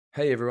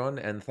Hey everyone,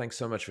 and thanks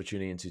so much for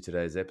tuning into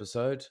today's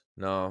episode.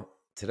 Now,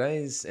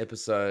 today's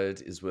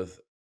episode is with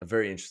a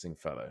very interesting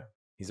fellow.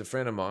 He's a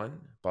friend of mine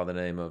by the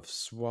name of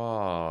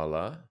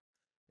Swaaala,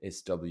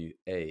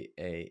 Swaala.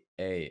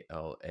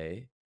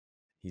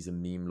 He's a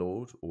meme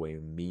lord or a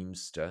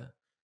memester,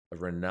 a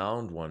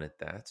renowned one at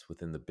that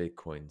within the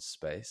Bitcoin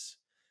space,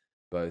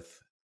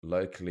 both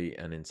locally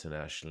and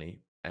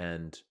internationally.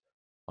 And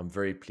I'm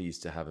very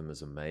pleased to have him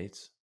as a mate.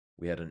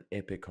 We had an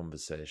epic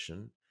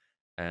conversation,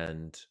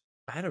 and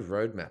I had a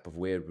roadmap of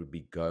where it would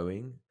be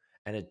going,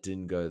 and it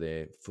didn't go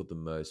there for the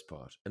most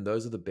part. And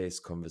those are the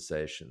best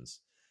conversations.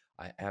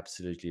 I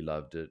absolutely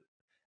loved it.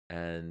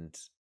 And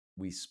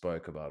we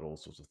spoke about all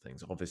sorts of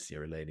things, obviously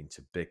relating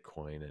to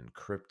Bitcoin and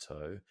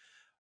crypto,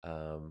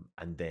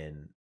 and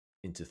then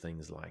into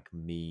things like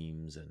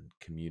memes and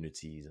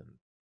communities and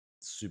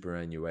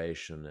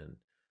superannuation. And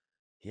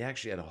he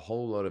actually had a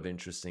whole lot of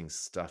interesting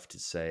stuff to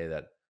say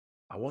that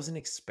I wasn't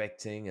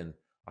expecting, and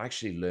I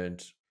actually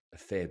learned a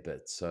fair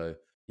bit. So,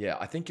 yeah,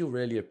 I think you'll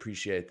really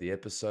appreciate the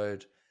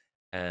episode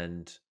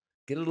and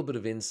get a little bit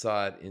of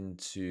insight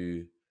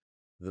into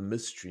the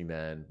mystery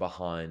man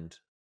behind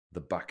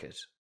the bucket.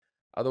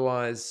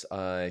 Otherwise,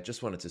 I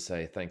just wanted to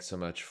say thanks so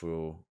much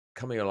for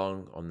coming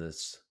along on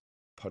this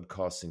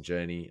podcasting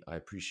journey. I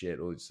appreciate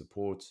all your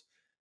support.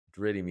 It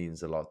really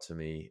means a lot to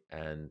me,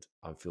 and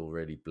I feel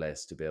really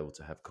blessed to be able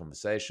to have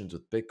conversations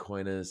with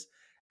Bitcoiners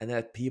and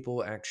that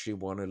people actually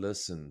want to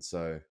listen.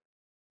 So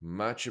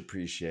much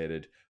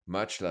appreciated.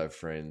 Much love,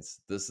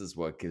 friends. This is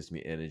what gives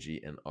me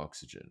energy and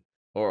oxygen.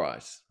 All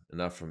right,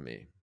 enough from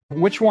me.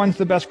 Which one's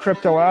the best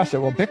crypto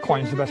asset? Well,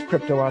 Bitcoin's the best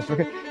crypto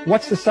asset. Okay.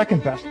 What's the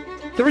second best?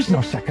 There is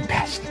no second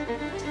best.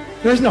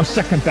 There is no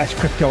second best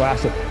crypto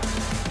asset.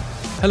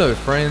 Hello,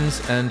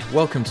 friends, and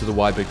welcome to the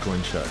Why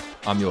Bitcoin Show.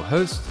 I'm your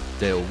host,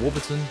 Dale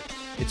Warburton.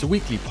 It's a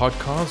weekly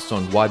podcast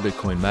on why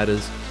Bitcoin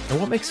matters and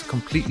what makes it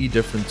completely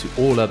different to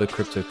all other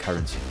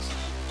cryptocurrencies.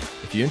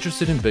 If you're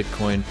interested in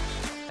Bitcoin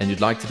and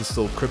you'd like to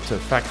distill crypto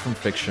fact from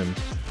fiction,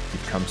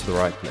 you've come to the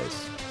right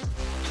place.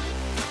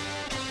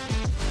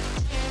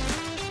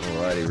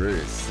 Alrighty,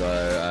 Ruth.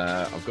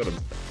 So I've got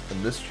a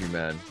mystery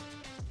man,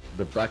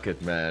 the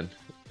bucket man.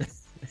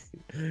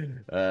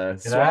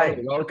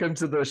 Swaaala, welcome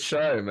to the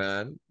show,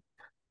 man.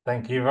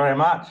 Thank you very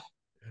much.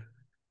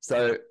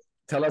 So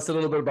tell us a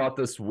little bit about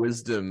this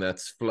wisdom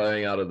that's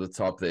flowing out of the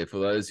top there. For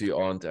those who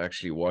aren't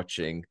actually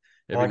watching,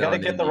 I got to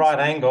get the right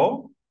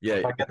angle. Yeah,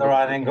 if I get the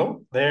right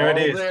angle. There it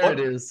is. There it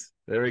is.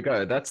 There we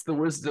go. That's the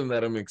wisdom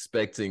that I'm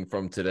expecting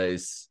from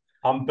today's.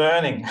 I'm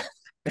burning.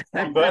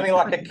 I'm burning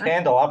like a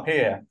candle up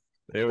here.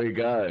 There we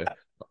go.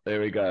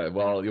 There we go.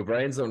 Well, your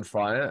brain's on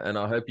fire, and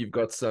I hope you've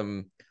got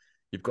some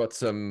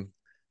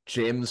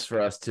gems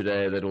for us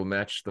today that will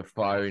match the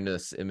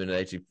fieriness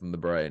emanating from the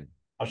brain.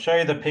 I'll show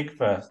you the pic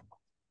first.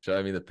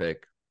 Show me the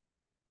pic.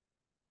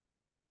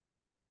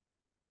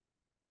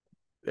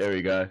 There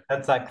we go.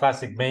 That's that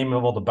classic meme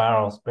of all the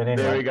barrels. But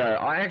anyway. There we go.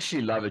 I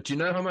actually love it. Do you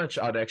know how much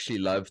I'd actually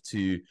love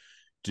to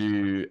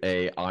do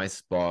a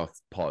ice bath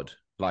pod?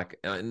 Like,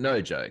 no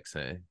jokes,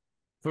 eh?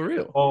 For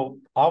real. Well,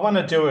 I want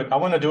to do it. I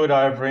want to do it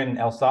over in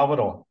El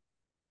Salvador.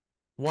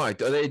 Why?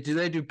 Do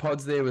they do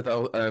pods there with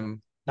No.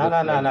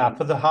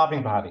 For the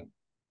halving party.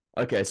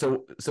 Okay,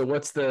 so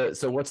what's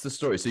the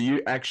story? So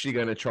you actually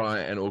going to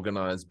try and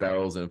organize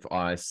barrels of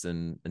ice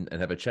and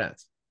have a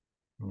chat?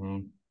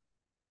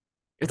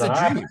 It's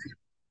a dream.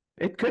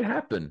 It could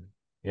happen.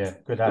 Yeah,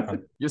 could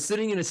happen. You're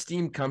sitting in a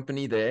steam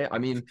company there. I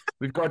mean,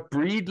 we've got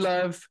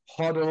Breedlove,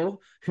 Hoddle.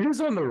 Who's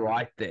on the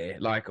right there?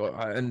 Like,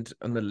 and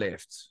on the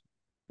left?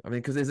 I mean,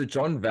 because there's a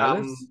John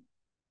Vallis.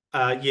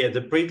 Yeah,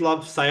 the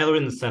Breedlove Sailor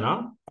in the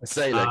center. A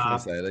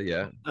sailor,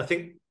 yeah. I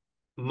think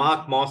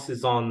Mark Moss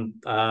is on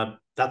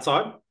that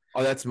side.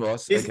 Oh, that's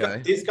Moss. This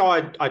guy,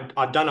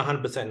 I don't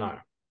 100% know.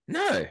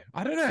 No,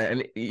 I don't know.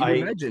 And you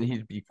imagine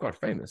he'd be quite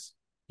famous.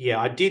 Yeah,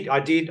 I did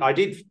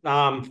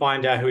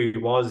find out who he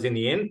was in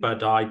the end,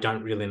 but I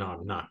don't really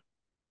know. No.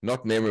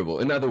 Not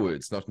memorable. In other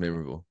words, not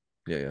memorable.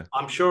 Yeah.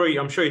 I'm sure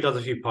he does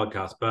a few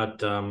podcasts,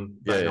 but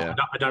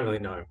I don't really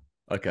know.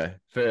 Okay,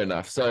 fair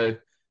enough. So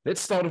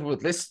let's start off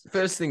with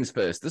first things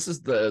first. This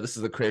is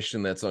the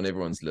question that's on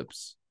everyone's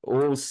lips.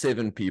 All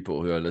 7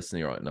 people who are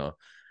listening right now.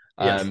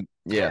 Yes.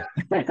 Yeah.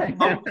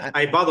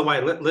 Hey, by the way,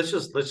 let's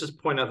just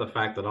point out the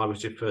fact that I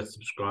was your first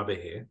subscriber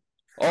here.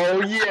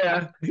 Oh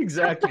yeah,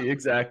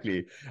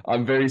 exactly.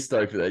 I'm very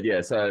stoked for that.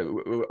 Yeah,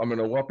 so I'm in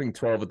a whopping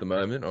 12 at the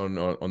moment on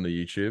the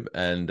YouTube,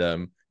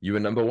 and you were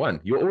number 1.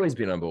 You'll always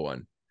be number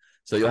 1.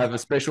 So you'll have a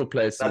special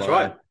place. That's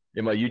right.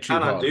 In my YouTube.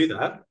 Can't undo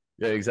that.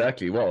 Yeah,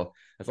 exactly. Well,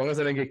 as long as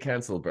I don't get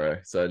cancelled, bro.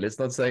 So let's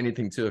not say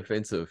anything too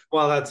offensive.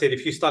 Well, that's it.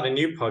 If you start a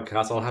new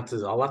podcast,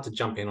 I'll have to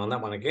jump in on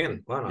that one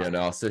again. Why not? Yeah, no,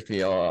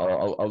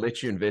 I'll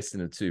let you invest in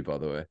it too, by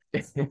the way.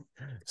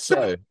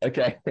 So,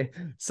 okay.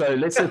 So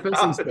let's say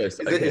first things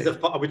first.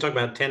 Are we talking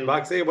about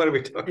 $10 here? What are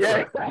we talking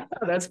about? Yeah,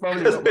 that's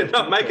probably we're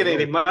not making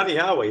any money,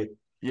 are we?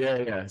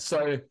 Yeah.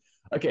 So,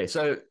 okay.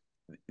 So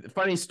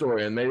funny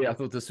story, and maybe I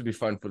thought this would be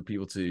fun for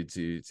people to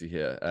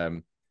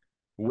hear.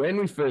 when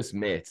we first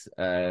met,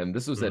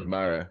 this was at Mm.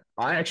 Murray.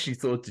 I actually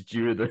thought that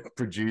you were the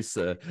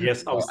producer.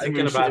 Yes, I was And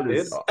thinking we shared about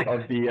this this.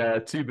 of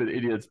the Two Bit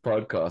Idiots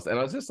podcast, and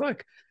I was just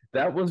like,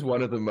 that was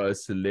one of the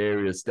most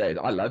hilarious days.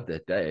 I loved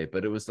that day,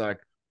 but it was like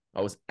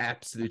I was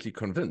absolutely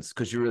convinced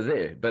because you were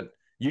there, but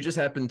you just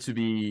happened to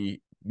be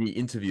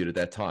interviewed at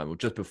that time or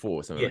just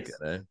before or something like Yes.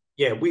 that. Eh?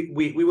 Yeah,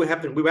 we were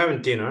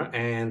having dinner,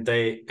 and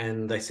they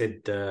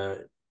said,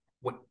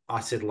 I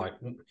said, like,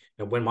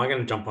 when am I going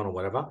to jump on or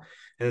whatever?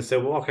 And they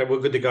said, well, okay, we're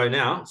good to go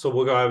now. So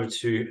we'll go over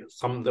to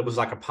there was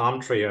like a palm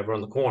tree over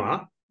on the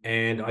corner,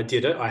 and I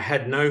did it. I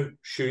had no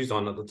shoes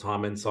on at the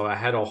time, and so I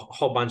had a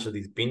whole bunch of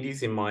these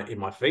bindies in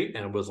my feet,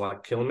 and it was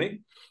like killing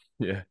me.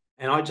 Yeah,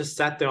 And I just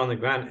sat there on the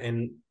ground,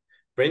 and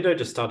Brendo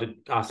just started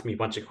asking me a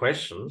bunch of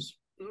questions.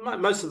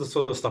 Most of the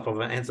sort of stuff I've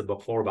answered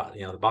before about,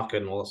 the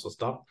bucket and all that sort of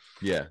stuff.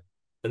 yeah.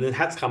 And then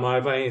Hat's come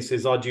over and he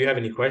says, "Oh, do you have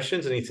any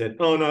questions?" And he said,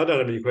 "Oh, no, I don't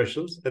have any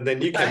questions." And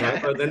then you came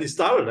over and then he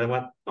started. I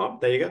went, "Oh,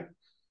 there you go."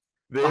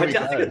 There we I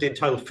think go. it did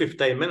total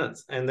 15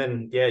 minutes. And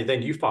then, yeah,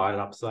 then you fired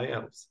up. So,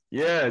 yeah,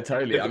 Yeah,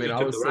 totally. I mean, you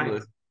took the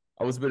reins.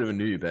 I was a bit of a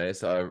noob, eh?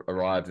 So I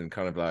arrived and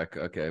kind of like,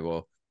 okay,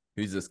 well,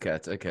 who's this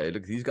cat? Okay,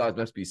 look, these guys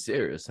must be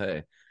serious,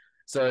 hey.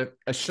 So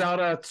a shout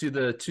out to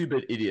the Two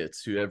Bit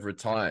Idiots who have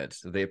retired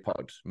their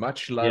pod.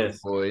 Much love, Yes.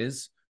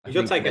 boys. I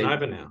You're think taking they,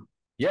 over now.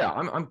 yeah,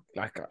 I'm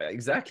like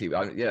exactly.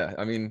 Yeah,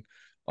 I mean,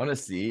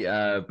 honestly,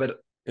 but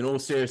in all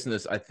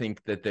seriousness, I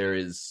think that there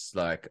is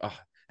like,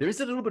 there is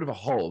a little bit of a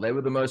hole. They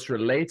were the most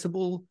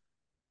relatable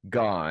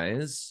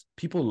guys.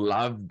 People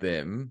loved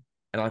them,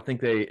 and I think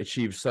they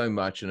achieved so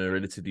much in a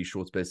relatively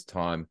short space of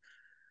time.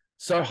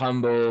 So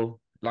humble,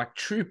 like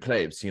true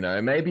plebs.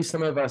 Maybe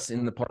some of us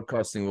in the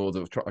podcasting world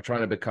are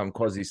trying to become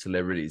quasi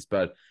celebrities,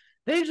 but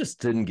they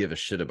just didn't give a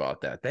shit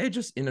about that. They're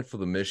just in it for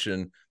the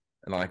mission,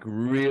 and like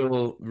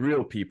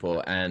real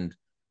people. And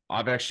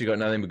I've actually got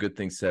nothing but good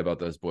things to say about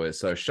those boys.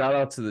 So shout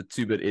out to the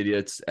Two Bit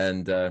Idiots,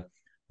 and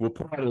we'll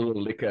put out a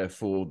little liquor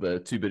for the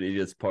Two Bit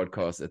Idiots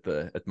podcast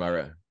at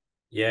Murray.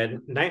 Yeah,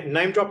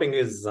 name dropping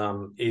is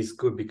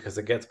good because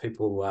it gets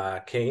people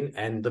keen.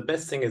 And the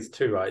best thing is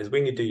too, right, is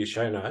when you do your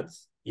show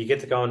notes, you get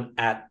to go and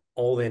at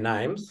all their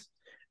names,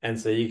 and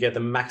so you get the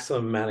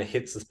maximum amount of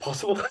hits as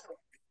possible.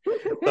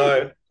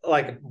 So,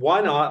 like, why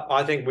not?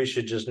 I think we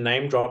should just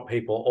name drop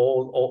people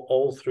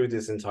all through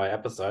this entire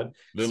episode.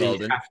 So Little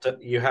Alden.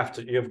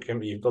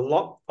 you've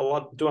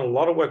doing a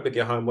lot of work with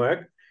your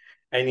homework,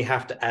 and you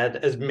have to add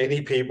as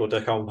many people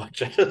to come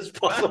watch it as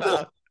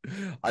possible.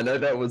 I know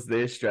that was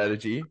their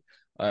strategy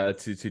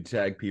to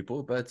tag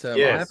people, but I haven't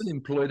Yes.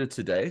 employed it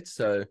to date,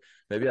 so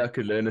maybe I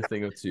could learn a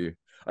thing or two.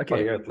 Oh,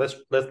 Okay, yeah.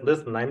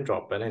 Let's name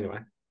drop. But anyway,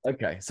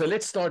 okay, so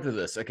let's start with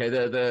this. Okay,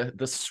 the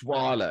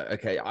Swaaala.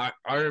 Okay,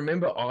 I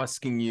remember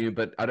asking you,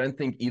 but I don't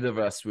think either of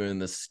us were in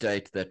the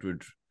state that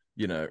would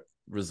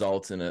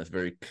result in a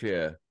very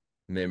clear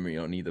memory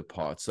on either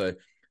part. So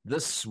the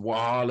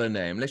Swaaala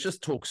name. Let's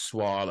just talk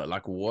Swaaala.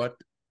 Like, what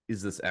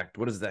is this act?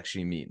 What does it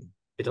actually mean?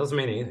 it doesn't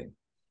mean anything.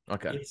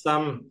 Okay. It's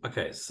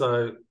okay.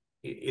 So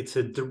it's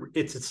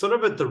a sort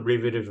of a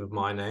derivative of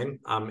my name.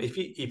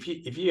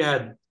 If you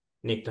had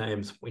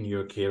nicknames when you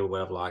were a kid or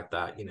whatever like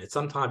that,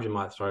 sometimes you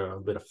might throw a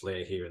bit of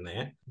flair here and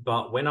there.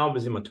 But when I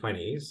was in my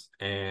 20s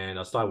and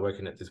I started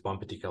working at this one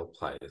particular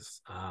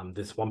place,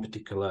 this one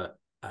particular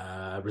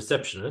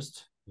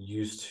receptionist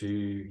used to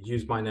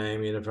use my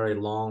name in a very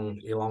long,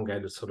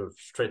 elongated, sort of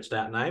stretched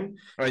out name.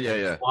 Oh yeah,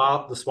 yeah.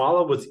 The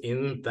Swaaala was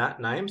in that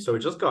name, so it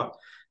just got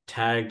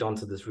tagged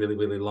onto this really,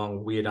 really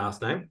long, weird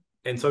ass name.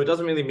 And so it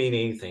doesn't really mean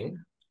anything.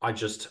 I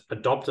just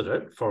adopted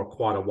it for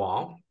quite a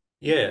while.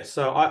 Yeah,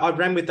 so I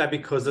ran with that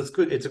because it's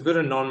good. It's a good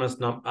anonymous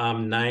name,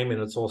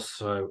 and it's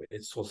also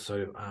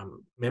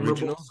memorable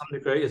Original. to some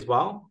degree as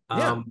well.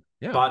 Yeah,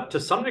 yeah. But to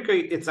some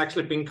degree, it's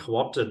actually been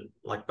co-opted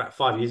like about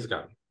 5 years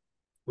ago,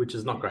 which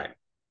is not great.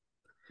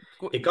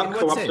 It got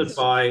co-opted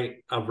by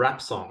a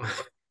rap song.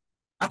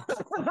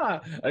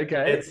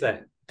 Okay.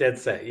 Dead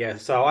set. Yeah.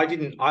 So I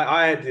didn't.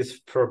 I had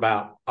this for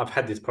about. I've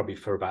had this probably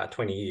for about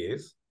 20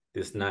 years.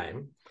 This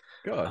name.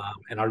 God.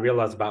 And I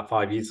realized about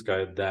 5 years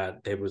ago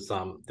that there was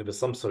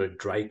some sort of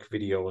Drake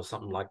video or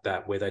something like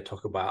that where they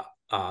talk about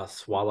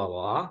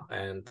Swaaala,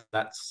 and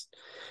that's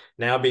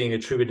now being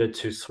attributed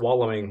to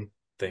swallowing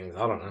things.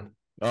 I don't know.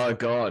 Oh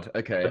God.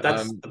 Okay. But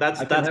that's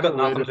I can have a got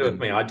word nothing to do with with him.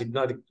 me. I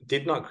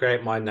did not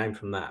create my name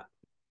from that.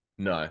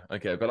 No.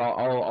 Okay. But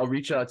I'll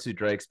reach out to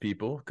Drake's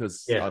people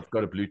because Yeah. I've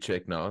got a blue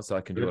check now, so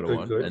I can do what I Good,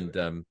 want, good.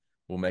 and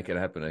we'll make it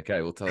happen.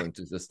 Okay. We'll tell them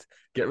to just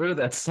get rid of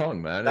that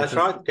song, man. That's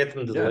right. Get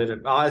them to delete it.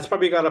 It's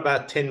probably got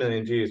about 10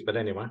 million views, but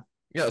anyway.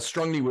 Yeah. A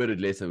strongly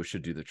worded letter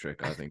should do the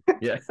trick, I think.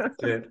 Yeah.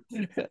 Yeah.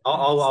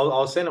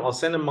 I'll send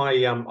them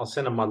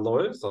my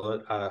lawyers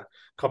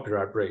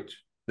copyright breach.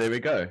 There we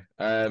go.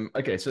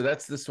 Okay. So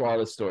that's the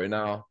Swaaala story.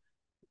 Now,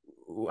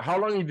 how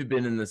long have you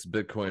been in this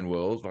Bitcoin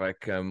world?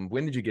 Like,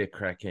 when did you get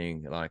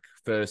cracking? Like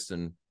first,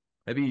 and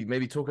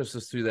maybe talk us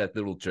just through that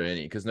little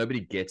journey because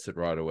nobody gets it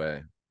right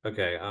away.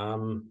 Okay.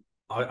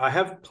 I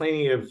have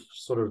plenty of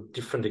sort of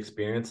different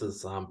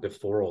experiences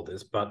before all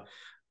this, but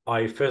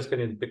I first got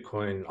into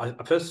Bitcoin.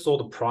 I first saw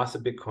the price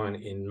of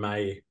Bitcoin in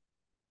May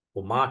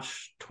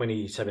March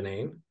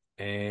 2017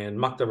 and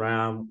mucked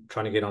around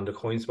trying to get onto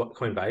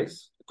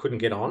Coinbase. Couldn't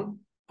get on.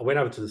 I went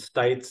over to the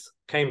States,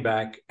 came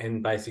back,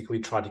 and basically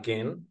tried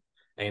again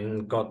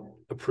and got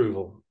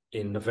approval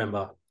in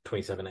November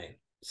 2017.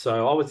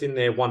 So I was in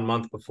there 1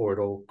 month before it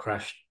all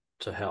crashed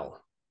to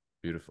hell.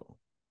 Beautiful.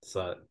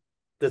 So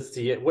that's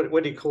the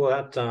what do you call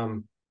that?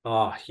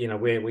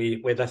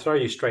 Where they throw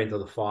you straight into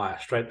the fire,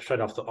 straight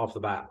off the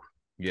bat.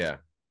 Yeah.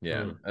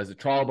 As a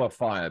trial by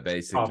fire,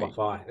 basically. Trial by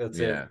fire. That's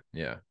it.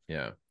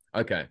 Yeah.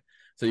 Okay.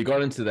 So you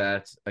got into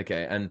that.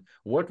 Okay. And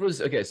what was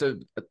so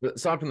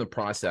aside from the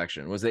price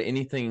action, was there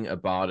anything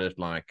about it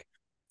like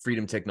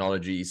freedom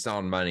technology,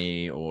 sound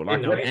money, or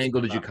like what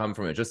angle did you come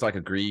from it? Just like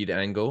a greed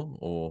angle,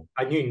 or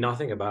I knew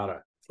nothing about it.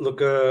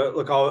 Look,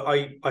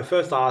 I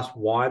first asked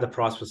why the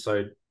price was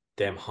so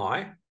damn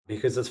high,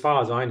 because as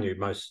far as I knew,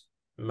 most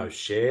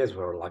shares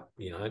were like,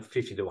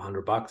 $50 to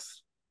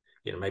 $100,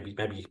 maybe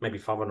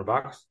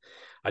 $500.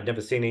 I'd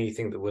never seen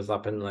anything that was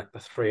up in like the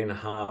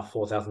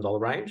 $3,500-$4,000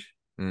 range.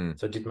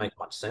 So it didn't make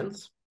much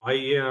sense.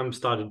 I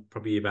started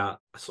probably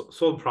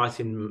saw the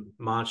price in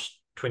March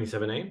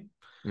 2017.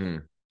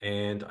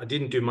 And I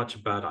didn't do much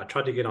about it. I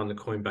tried to get on the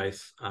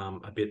Coinbase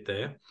a bit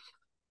there,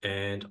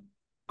 and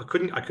I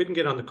couldn't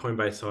get on the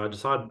Coinbase. So I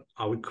decided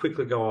I would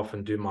quickly go off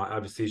and do my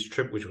overseas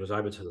trip, which was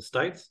over to the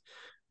States.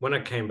 When I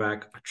came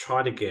back, I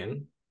tried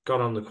again, got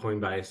on the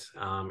Coinbase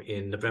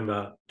in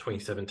November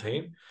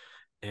 2017,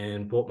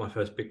 and bought my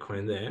first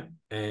Bitcoin there.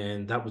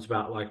 And that was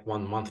about like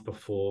 1 month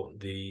before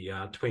the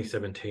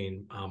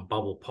 2017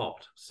 bubble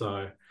popped.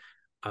 So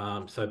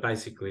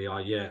basically,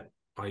 I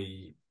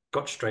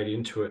got straight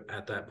into it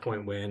at that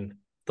point when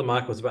the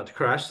market was about to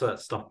crash, so that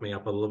stopped me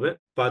up a little bit.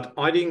 But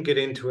I didn't get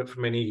into it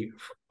from any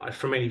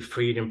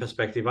freedom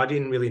perspective. I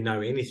didn't really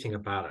know anything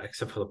about it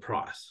except for the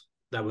price.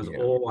 That was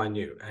all I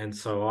knew. And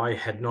so I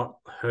had not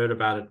heard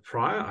about it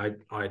prior.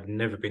 I'd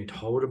never been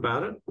told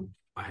about it.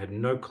 I had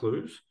no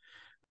clues.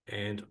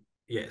 And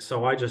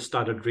so I just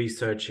started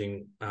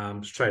researching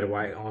straight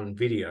away on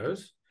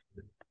videos.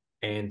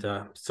 And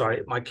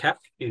sorry, my cat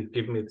is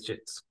giving me the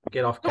shits.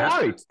 Get off, cat.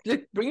 All right,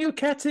 bring your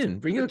cat in.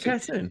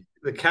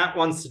 The cat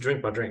wants to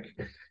drink my drink.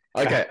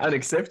 Okay,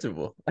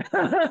 unacceptable.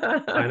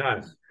 I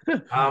know.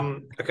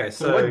 Okay,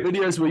 so what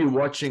videos were you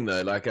watching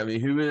though? Like, I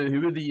mean, who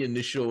were the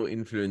initial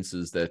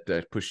influences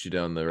that pushed you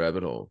down the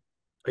rabbit hole?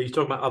 Are you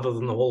talking about other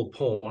than the whole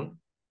porn?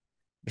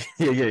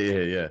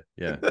 Yeah.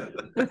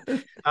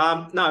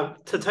 No,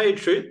 to tell you the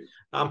truth,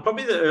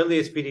 probably the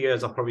earliest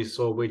videos I probably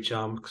saw, which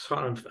kind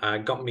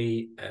of got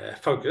me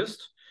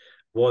focused,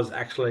 was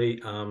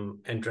actually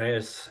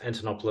Andreas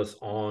Antonopoulos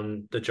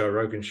on the Joe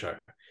Rogan show.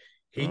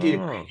 He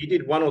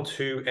did 1 or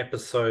 2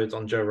 episodes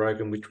on Joe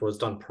Rogan, which was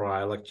done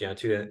prior, like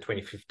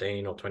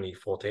 2015 or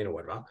 2014 or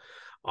whatever.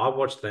 I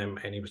watched them,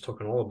 and he was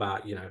talking all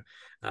about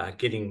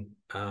getting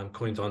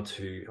coins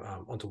onto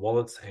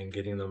wallets and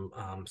getting them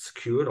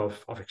secured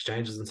off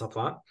exchanges and stuff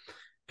like that.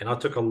 And I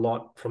took a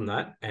lot from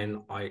that, and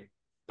I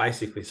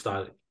basically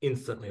started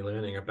instantly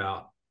learning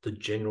about the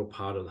general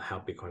part of how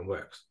Bitcoin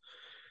works.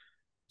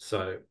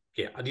 So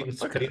yeah, I didn't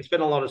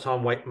spend a lot of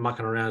time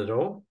mucking around at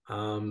all.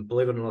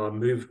 Believe it or not, I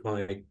moved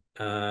my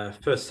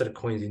first set of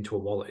coins into a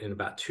wallet in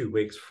about 2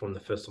 weeks from the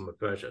first time I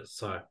purchased.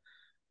 So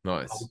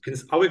nice.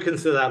 I would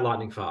consider that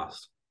lightning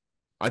fast.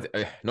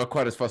 Not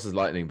quite as fast as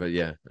lightning, but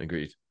yeah,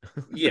 agreed.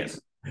 Yes.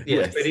 But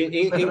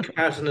in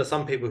comparison to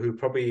some people who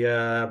probably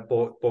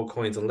bought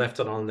coins and left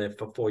it on there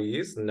for 4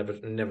 years and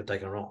never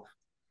taken it off.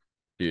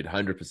 Dude,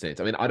 100%.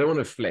 I mean, I don't want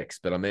to flex,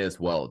 but I may as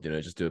well,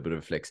 just do a bit of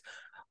a flex.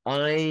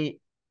 I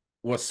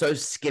was so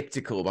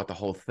skeptical about the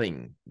whole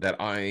thing that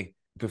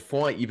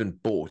before I even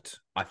bought,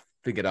 I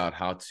figured out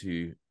how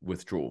to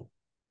withdraw.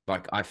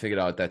 Like, I figured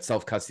out that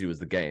self-custody was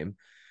the game.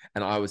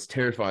 And I was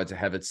terrified to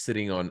have it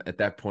sitting on, at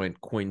that point,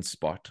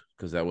 CoinSpot,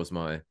 because that was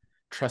my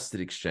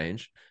trusted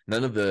exchange.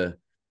 None of the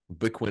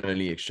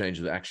Bitcoin-only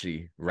exchanges were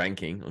actually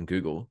ranking on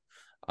Google,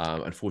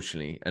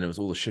 unfortunately. And it was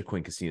all the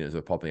shitcoin casinos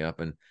were popping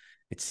up, and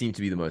it seemed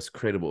to be the most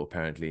credible,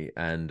 apparently.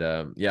 And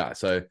but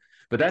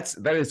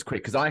that is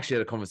quick, because I actually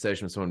had a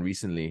conversation with someone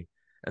recently,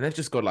 and they've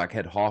just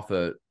had half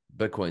a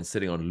Bitcoin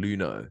sitting on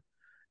Luno.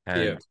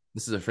 And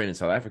this is a friend in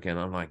South Africa, and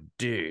I'm like,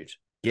 dude,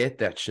 get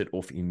that shit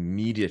off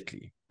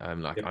immediately.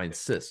 I'm like, I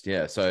insist.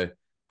 Yeah. So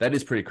that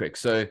is pretty quick.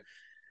 So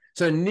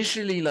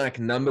initially, like,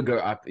 number go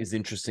up is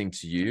interesting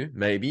to you.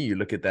 Maybe you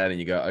look at that and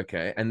you go,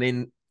 okay. And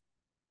then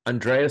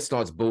Andreas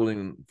starts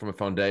building from a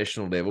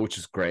foundational level, which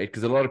is great,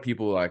 because a lot of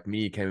people like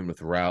me came in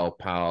with Rail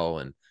Pal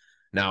and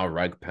now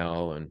Rug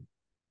Pal and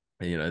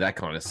that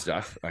kind of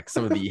stuff. Like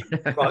some of the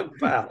Rug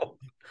Pal.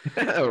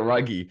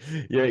 Ruggy.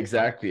 Yeah,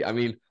 exactly. I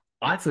mean,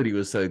 I thought he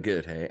was so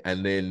good, hey?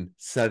 And then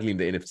suddenly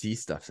the NFT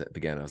stuff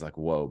began. I was like,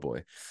 whoa,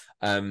 boy.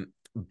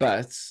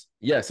 But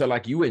yeah, so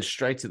like you went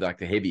straight to like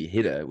the heavy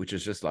hitter, which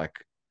is just like,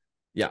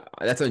 yeah,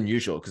 that's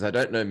unusual, because I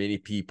don't know many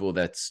people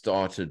that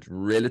started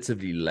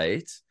relatively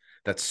late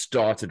that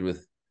started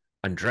with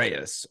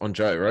Andreas on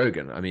Joe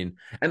Rogan. I mean,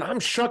 and I'm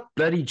shocked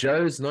bloody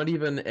Joe's not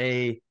even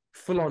a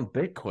full-on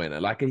Bitcoiner.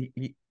 Like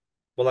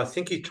well, I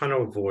think he's trying to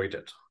avoid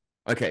it.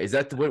 Okay, is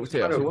that the what?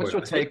 Yeah, Kind so of what's would.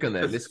 your I think take on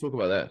that? Let's talk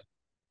about that.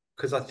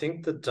 because I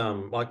think that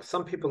like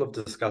some people have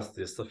discussed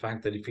this, the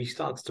fact that if he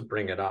starts to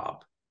bring it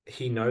up,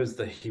 he knows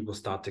that he will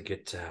start to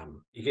get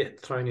you get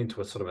thrown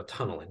into a sort of a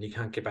tunnel and you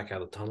can't get back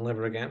out of the tunnel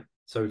ever again.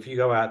 So if you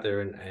go out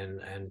there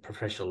and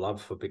profess your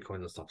love for Bitcoin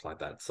and stuff like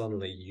that,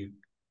 suddenly you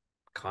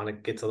kind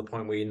of get to the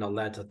point where you're not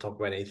allowed to talk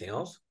about anything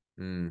else.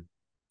 Mm,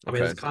 I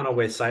mean, okay. it's kind of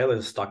where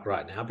Sailor's stuck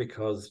right now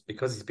because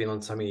he's been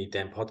on so many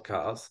damn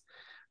podcasts.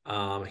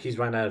 He's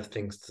run out of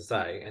things to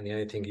say, and the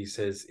only thing he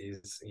says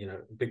is,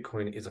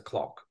 Bitcoin is a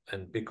clock,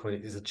 and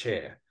Bitcoin is a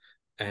chair,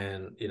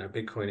 and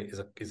Bitcoin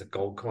is a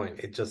gold coin.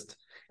 It just,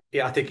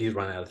 yeah, I think he's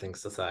run out of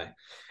things to say,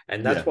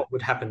 and that's Yeah, what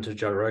would happen to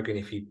Joe Rogan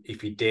if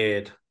he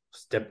dared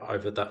step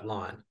over that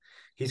line.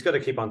 He's got to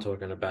keep on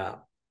talking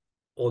about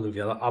all of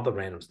the other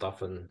random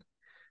stuff, and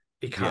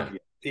he yeah, can't.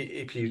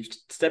 If you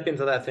step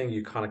into that thing,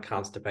 you kind of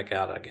can't step back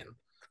out again.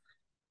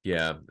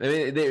 yeah. I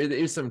mean, there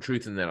is some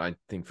truth in that, I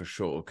think, for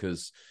sure,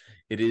 because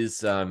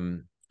it's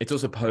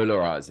also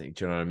polarizing.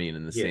 Do you know what I mean?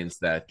 In the Yes. sense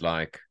that,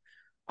 like,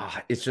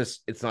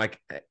 it's like,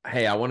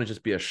 hey, I want to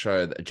just be a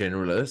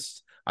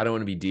generalist. I don't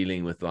want to be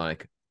dealing with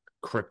like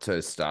crypto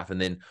stuff, and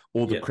then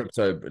all the Yeah.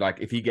 crypto, like,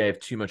 if you gave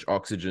too much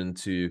oxygen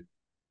to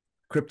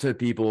crypto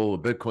people,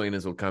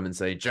 Bitcoiners will come and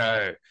say,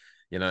 Joe,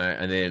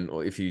 and then,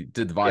 or if you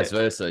did Yeah. vice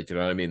versa, do you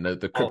know what I mean? The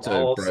I'll crypto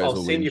I'll, bros I'll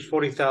will send win. you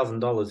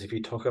 $40,000 if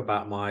you talk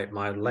about my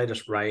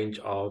latest range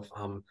of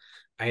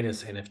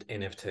anus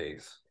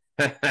NFTs.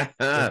 You know what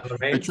I It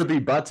mean? should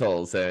be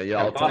buttholes. Yeah, Yeah,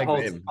 I'll tag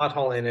buttholes, them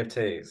butthole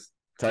NFTs.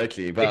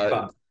 totally. Big But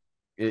butt.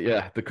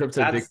 yeah, the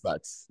crypto dick That's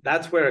butts.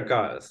 that's where it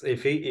goes.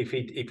 If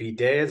he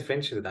dares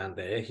venture down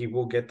there, he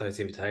will get those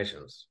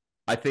invitations.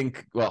 I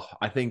think,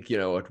 you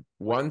know what,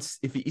 once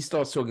if he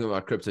starts talking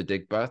about crypto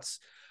dick butts,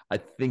 I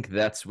think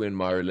that's when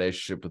my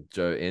relationship with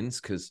Joe ends,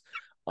 because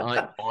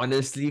I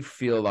honestly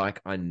feel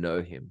like I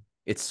know him.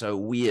 It's so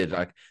weird.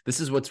 Like, this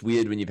is what's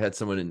weird when you've had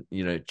someone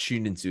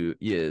tuned into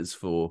ears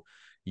for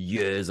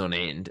years on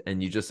end,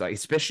 and you just, like,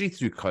 especially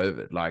through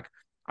COVID, like,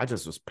 I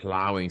just was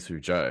plowing through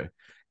Joe.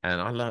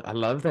 And I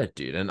love that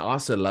dude. And I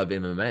also love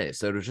MMA.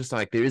 So it was just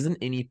like there isn't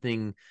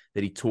anything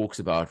that he talks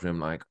about from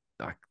like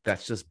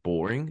that's just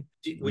boring.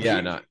 Would Yeah,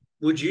 you no,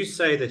 would you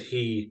say that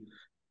he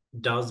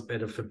does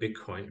better for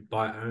Bitcoin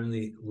by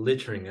only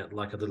littering it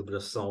like a little bit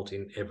of salt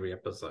in every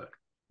episode,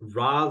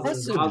 rather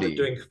than possibly.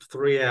 doing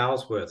 3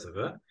 hours worth of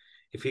it?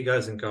 If he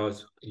goes and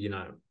goes,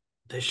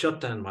 they shut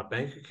down my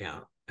bank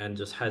account and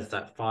just has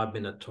that 5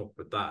 minute talk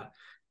with that,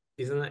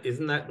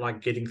 isn't that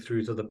like getting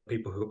through to the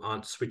people who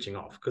aren't switching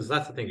off? Because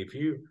that's the thing. If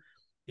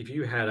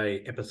you had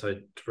a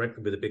episode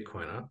directly with a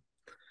Bitcoiner,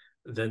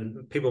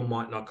 then people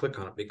might not click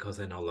on it because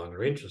they're no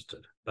longer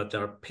interested. But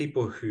there are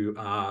people who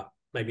are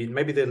maybe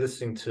they're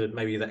listening to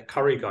maybe that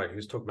Curry guy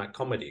who's talking about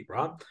comedy,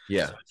 right?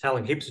 Yeah. So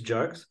telling heaps of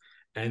jokes,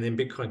 and then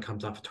Bitcoin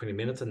comes up for 20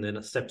 minutes, and then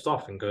it steps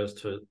off and goes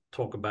to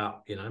talk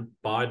about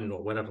Biden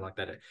or whatever like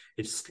that.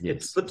 It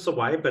Yes. slips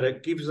away, but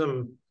it gives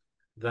them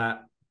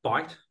that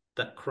bite,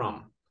 that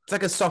crumb. It's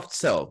like a soft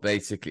sell,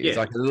 basically. It's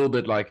Yeah. like a little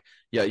bit like,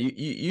 yeah,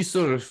 you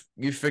sort of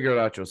you figure it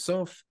out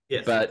yourself,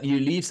 Yes. but you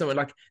leave someone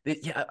like,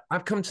 yeah.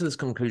 I've come to this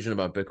conclusion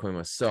about Bitcoin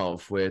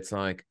myself, where it's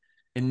like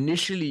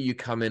initially you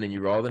come in and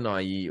you're rather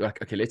naive.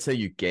 Like, okay, let's say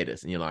you get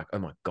it and you're like, oh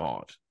my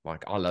God,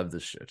 like, I love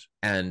this shit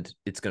and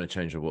it's going to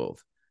change the world.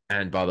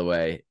 And by the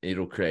way,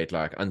 it'll create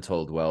like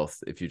untold wealth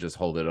if you just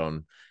hold it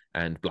on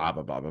and blah,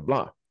 blah, blah, blah,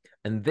 blah.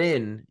 And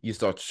then you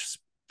start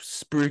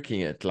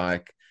spruiking it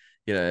like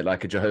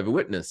a Jehovah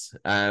Witness.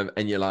 And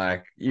you're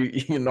like,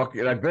 you're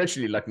knocking, like,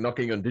 virtually like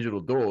knocking on digital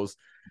doors,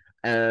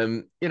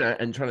 and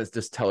trying to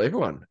just tell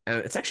everyone. And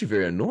it's actually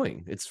very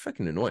annoying. It's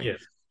fucking annoying.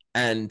 Yes.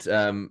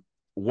 And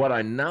what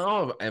I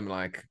now am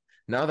like,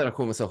 now that I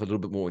call myself a little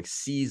bit more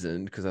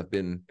seasoned, because I've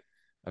been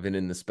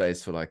in the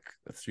space for like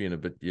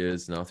 3.5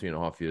 years now,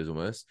 3.5 years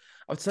almost.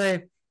 I would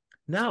say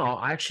now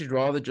I actually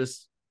rather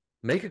just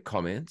make a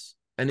comment,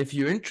 and if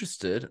you're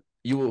interested,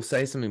 you will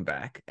say something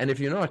back, and if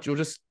you're not, you'll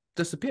just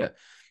disappear.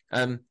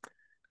 Um,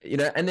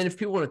 and then if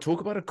people want to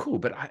talk about it, cool.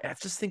 But I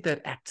just think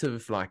that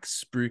active like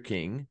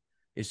spruiking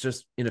is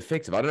just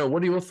ineffective. I don't know.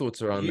 What are your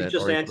thoughts around You that?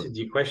 just answered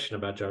your question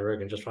about Joe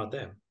Rogan just right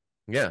there.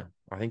 Yeah,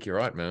 I think you're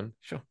right, man.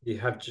 Sure. You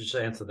have just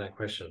answered that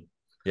question.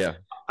 Yeah.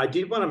 I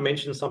did want to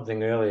mention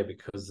something earlier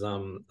because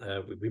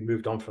we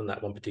moved on from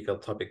that one particular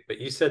topic. But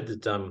you said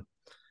that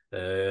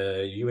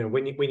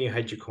when you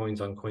had your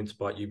coins on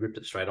CoinSpot, you ripped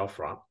it straight off,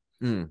 right?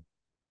 Mm.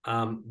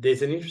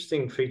 There's an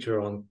interesting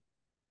feature on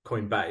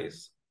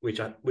Coinbase, which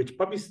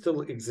probably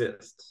still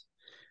exists,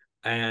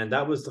 and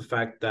that was the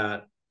fact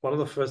that one of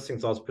the first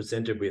things I was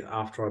presented with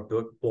after I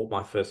bought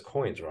my first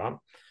coins, right,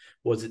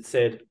 was it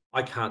said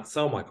I can't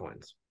sell my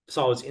coins.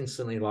 So I was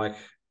instantly like,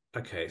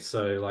 okay,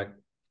 so like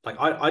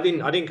I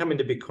didn't come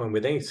into Bitcoin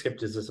with any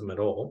skepticism at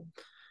all,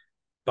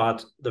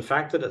 but the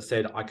fact that it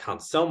said I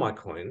can't sell my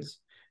coins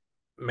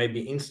made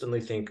me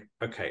instantly think,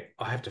 okay,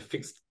 I have to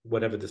fix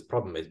whatever this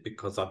problem is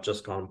because I've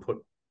just gone and put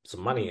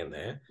some money in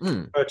there,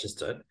 Mm.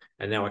 purchased it,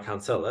 and now I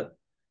can't sell it.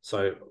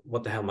 So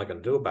what the hell am I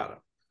going to do about it?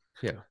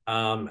 Yeah.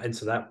 And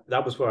so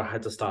that was where I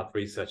had to start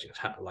researching,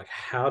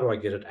 how do I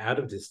get it out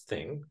of this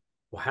thing?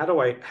 Well, how do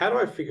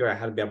I figure out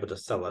how to be able to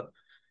sell it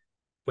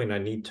when I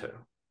need to?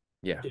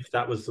 Yeah. If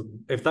that was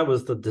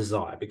the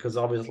desire, because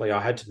obviously I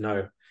had to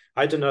know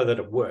that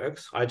it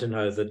works. I had to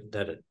know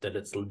that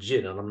it's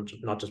legit, and I'm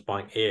not just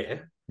buying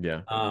air.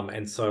 Yeah.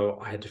 And so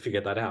I had to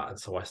figure that out, and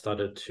so I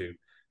started to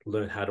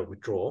learn how to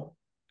withdraw,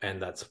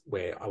 and that's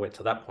where I went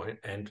to that point.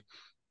 And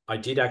I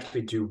did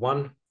actually do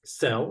one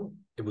sell.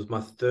 It was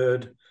my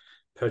third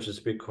purchase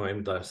of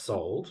Bitcoin that I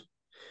sold,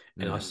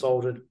 and I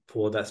sold it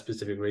for that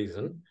specific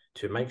reason,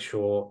 to make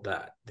sure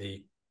that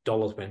the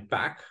dollars went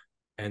back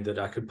and that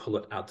I could pull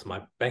it out to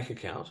my bank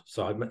account.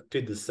 So I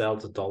did the sale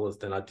to dollars,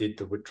 then I did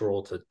the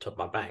withdrawal to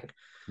my bank,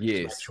 to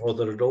make Yes. sure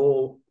that it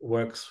all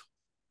works,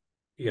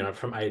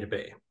 from A to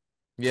B.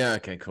 Yeah.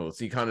 Okay. Cool.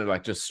 So you kind of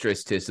like just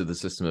stress tested the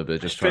system a bit, I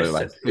just try to stress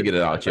like tested figure it,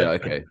 it out. Yeah.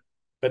 Okay.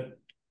 but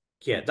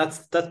yeah,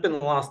 that's been the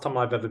last time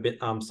I've ever been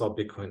sold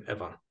Bitcoin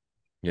ever.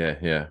 Yeah.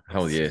 Yeah. Like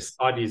Hell yes.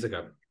 5 years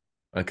ago.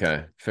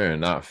 Okay. Fair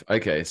enough.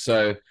 Okay.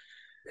 So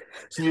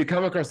you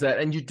come across that,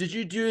 and did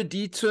you do a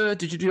detour?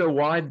 Did you do a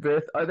wide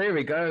berth? Oh, there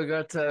we go. We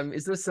got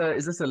is this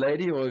a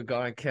lady or a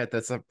guy cat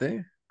that's up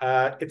there?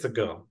 It's a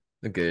girl,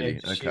 A girly.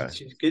 and Okay.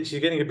 she's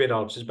getting a bit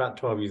old. She's about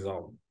 12 years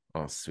old.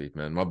 Oh, sweet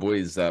man. My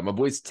boy's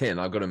 10.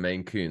 I've got a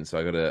Maine Coon, so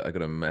I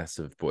got a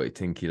massive boy,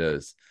 10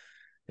 kilos.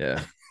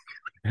 Yeah.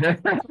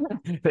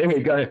 There we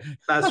go.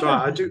 That's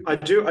right. I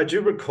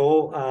do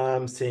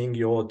recall seeing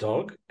your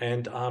dog,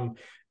 and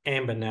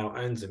Amber now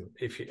owns him.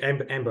 If you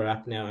Amber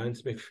app now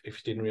owns him, if you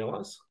didn't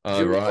realize. Did Oh,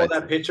 you recall right.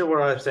 that picture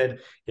where I said,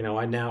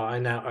 I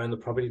now own the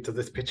property to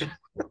this picture?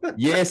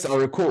 Yes, I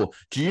recall.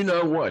 Do you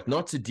know what?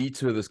 Not to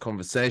detour this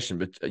conversation,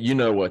 but you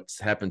know what's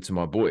happened to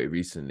my boy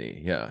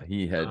recently? Yeah,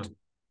 he had. Um,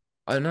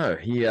 I know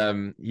he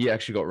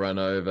actually got run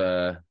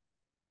over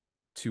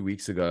 2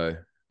 weeks ago.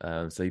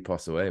 So he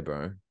passed away,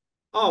 bro.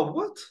 oh,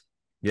 what?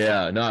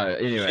 Yeah, no.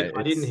 Anyway, Shit,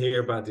 I didn't it's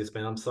hear about this,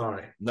 man. I'm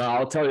sorry. no.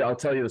 I'll tell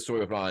you the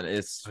story offline.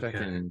 It's Okay.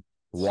 fucking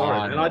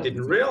Sorry, man. I wild,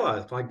 didn't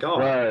realize. My God.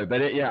 bro.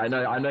 But yeah,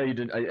 I know you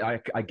didn't.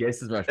 I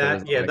guess as much, but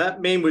it's That yeah, like.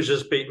 that meme was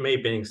just me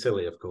being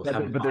silly, of course,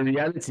 having But the fun.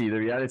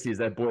 reality is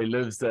that boy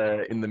lives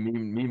in the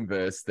meme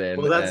verse then,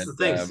 Well, that's and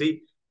the thing.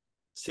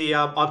 See,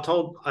 I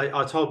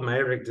told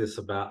Maverick this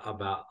about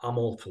I'm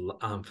all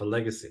for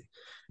legacy,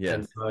 yeah,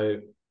 and so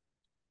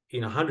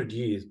in 100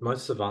 years,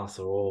 most of us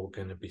are all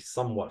going to be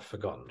somewhat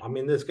forgotten. I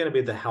mean, there's going to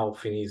be the Hal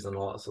Finneys and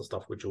all that sort of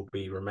stuff, which will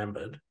be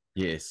remembered,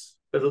 yes,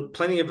 but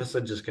plenty of us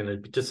are just going to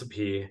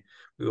disappear.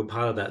 We were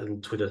part of that little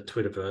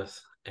Twitterverse,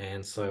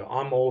 and so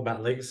I'm all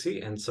about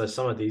legacy, and so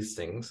some of these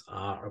things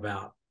are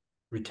about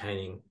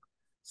retaining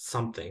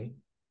something,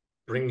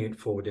 bringing it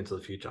forward into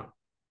the future.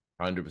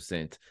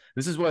 100%.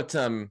 This is what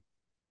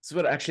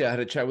actually I had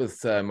a chat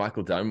with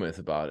Michael Dunworth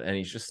about, and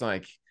he's just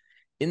like,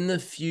 in the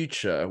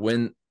future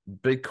when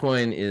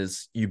Bitcoin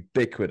is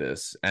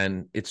ubiquitous,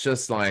 and it's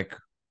just like,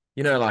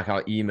 like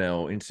our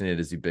email internet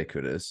is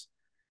ubiquitous.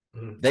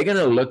 Mm. They're going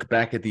to look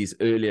back at these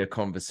earlier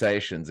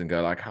conversations and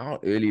go like, how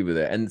early were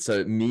they? And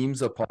so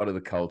memes are part of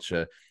the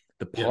culture.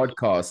 The Yes.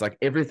 podcast, like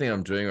everything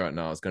I'm doing right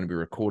now, is going to be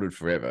recorded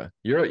forever.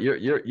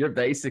 You're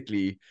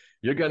basically,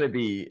 you're going to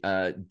be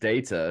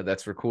data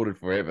that's recorded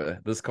forever. This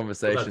Well, that's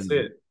conversation,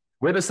 it.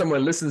 whether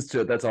someone listens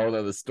to it, that's a whole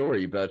other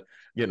story. But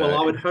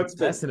Well, I would it's hope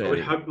that I would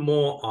fascinating. hope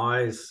more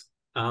eyes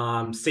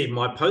see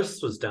my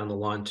posters down the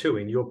line too,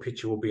 and your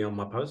picture will be on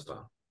my poster.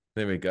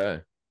 There we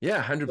go.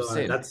 Yeah, So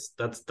 100%.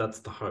 that's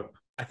the hope.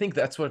 I think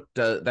that's what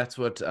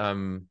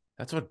Bitcoin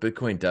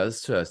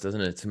does to us,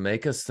 doesn't it? To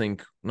make us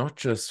think not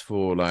just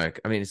for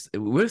like, I mean,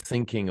 we're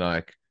thinking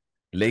like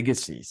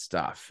legacy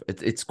stuff.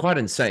 It's quite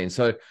insane.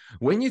 So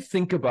when you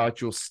think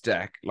about your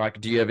stack, like,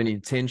 do you have any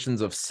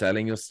intentions of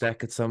selling your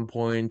stack at some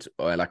point,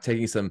 or like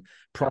taking some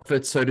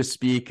profit, so to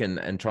speak,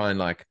 and try and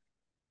like,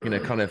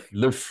 kind of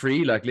live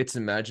free? Like, let's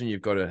imagine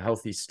you've got a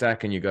healthy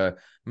stack and you go,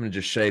 I'm going to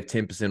just shave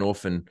 10%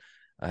 off and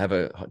have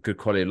a good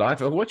quality of life.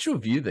 What's your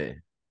view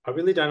there? I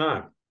really don't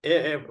know.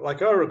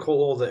 Like I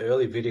recall all the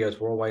early videos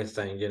were always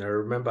saying,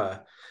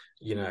 remember,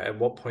 at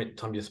what point in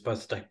time you're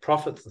supposed to take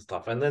profits and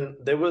stuff. And then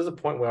there was a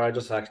point where I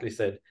just actually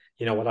said,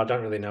 you know what, I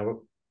don't really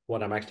know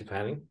what I'm actually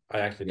planning. I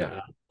actually don't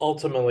know.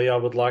 Ultimately, I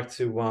would like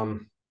to,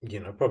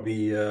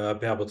 probably be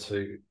able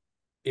to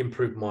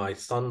improve my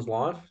son's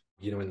life,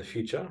 in the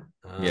future,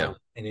 Yeah.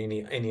 and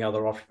any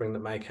other offspring that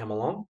may come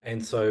along.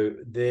 And so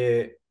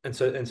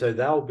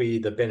they'll be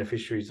the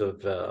beneficiaries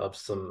of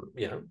some,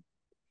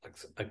 like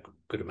a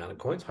good amount of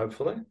coins,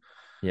 hopefully.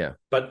 Yeah.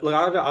 But look,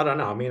 I don't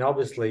know. I mean,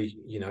 obviously,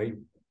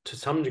 to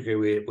some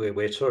degree,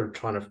 we're sort of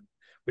trying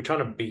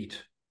to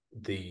beat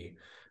the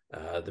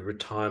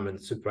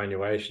retirement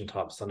superannuation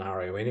type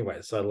scenario anyway.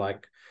 So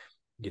like,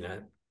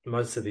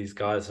 most of these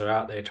guys are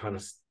out there trying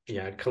to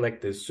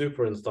collect their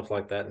super and stuff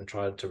like that and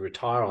try to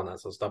retire on that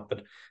sort of stuff.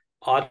 But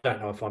I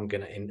don't know if I'm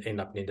going to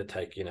end up needing to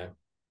take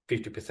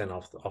 50%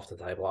 off the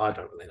table. I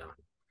don't really know.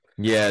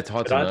 Yeah, it's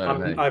hard But to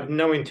know. Hey? I have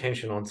no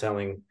intention on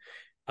selling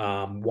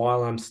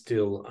while I'm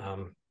still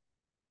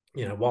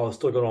while I've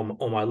still got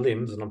all my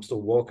limbs and I'm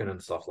still walking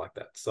and stuff like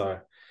that. So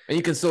And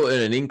you can still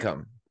earn an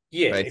income,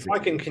 yeah, if I basically.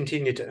 can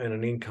continue to earn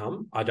an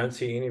income, I don't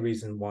see any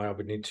reason why I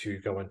would need to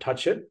go and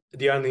touch it.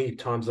 The only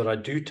times that I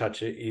do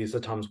touch it is the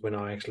times when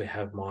I actually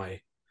have my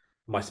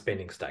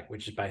spending stack,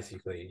 which is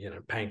basically,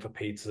 paying for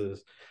pizzas,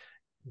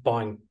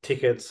 buying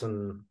tickets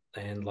and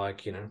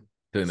like,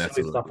 Doing that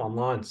silly sort of. stuff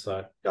online.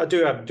 So I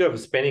do have a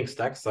spending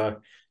stack. So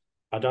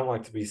I don't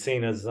like to be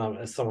seen as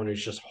someone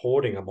who's just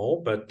hoarding them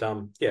all. But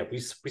yeah, we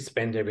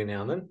spend every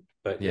now and then.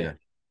 But yeah, Yeah.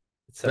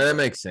 it's No, that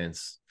separate. makes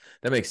sense.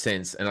 That makes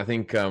sense. And I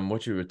think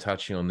what you were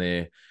touching on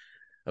there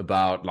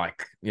about,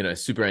 like,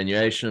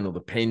 superannuation or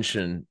the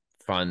pension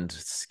fund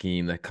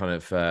scheme, that kind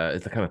of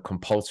it's the kind of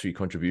compulsory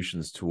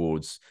contributions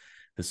towards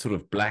the sort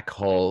of black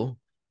hole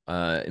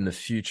in the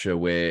future,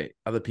 where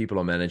other people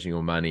are managing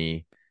your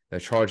money, they're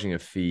charging a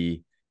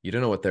fee, you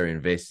don't know what they're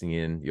investing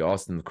in, you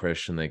ask them the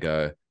question, they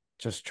go,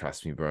 just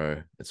trust me,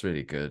 bro, it's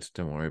really good,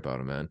 don't worry about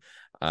it, man.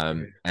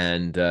 Yeah.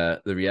 And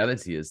the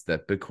reality is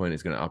that Bitcoin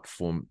is going to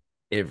outperform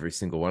every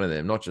single one of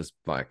them, not just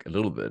like a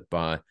little bit,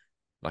 by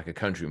like a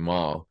country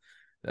mile.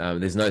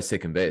 There's no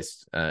second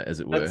best, as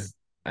it were. That's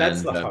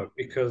that's And the hope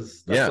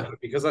because yeah,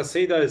 I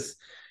see those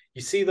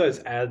you see those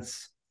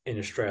ads in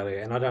Australia,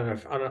 and I don't know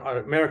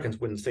if Americans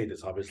wouldn't see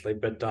this obviously,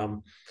 but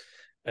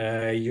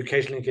you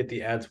occasionally get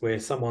the ads where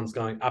someone's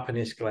going up an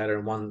escalator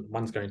and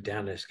one's going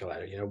down an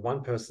escalator.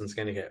 One person's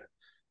going to get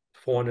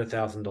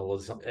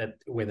 $400,000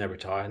 when they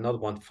retire, another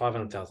one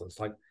 500,000. It's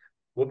like,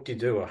 what do you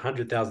do?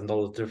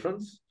 $100,000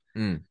 difference?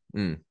 mm,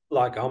 mm,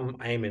 Like I'm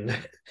aiming.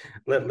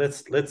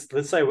 Let's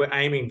say we're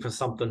aiming for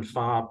something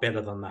far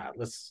better than that.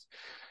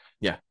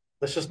 yeah.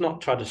 Let's just not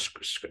try to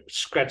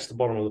scratch the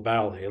bottom of the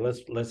barrel here.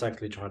 Let's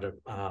actually try to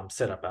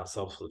set up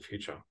ourselves for the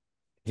future.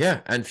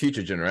 Yeah, and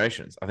future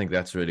generations. I think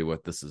that's really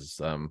what this is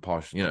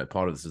part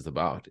of this is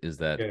about, is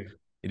that Yeah,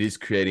 it is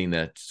creating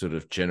that sort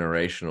of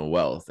generational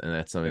wealth, and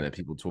that's something yeah, that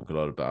people talk a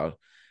lot about.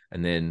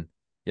 And then,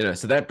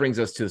 so that brings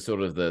us to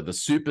sort of the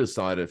super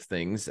side of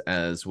things,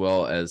 as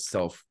well as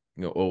self,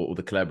 or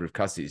the collaborative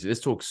custody. So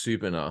let's talk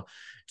super now.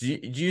 Do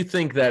you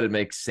think that it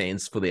makes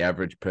sense for the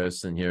average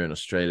person here in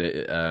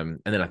Australia? And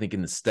then I think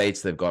in the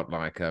States they've got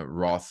like a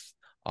Roth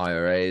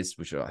IRAs,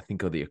 which I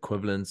think are the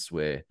equivalents,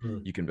 where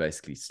mm. you can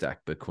basically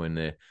stack Bitcoin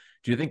there.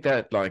 Do you think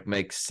that like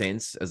makes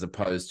sense as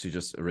opposed to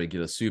just a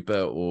regular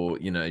super, or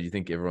you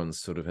think everyone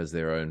sort of has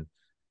their own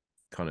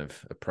kind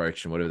of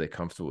approach and whatever they're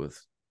comfortable with?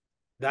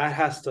 That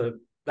has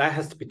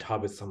to be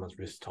tied with someone's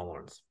risk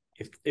tolerance.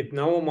 If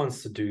no one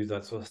wants to do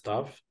that sort of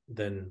stuff,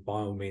 then by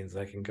all means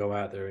they can go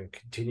out there and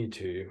continue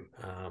to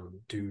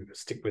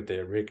stick with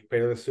their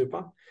regular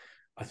super.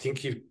 I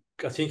think you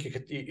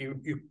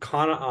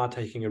kind of are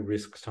taking a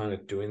risk kind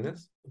of doing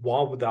this.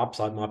 While the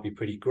upside might be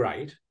pretty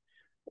great,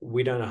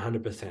 we don't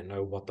 100%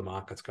 know what the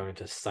market's going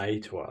to say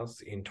to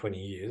us in 20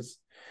 years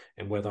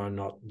and whether or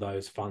not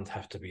those funds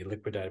have to be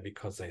liquidated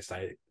because they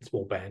say it's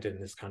all banned in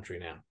this country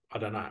now. I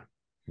don't know.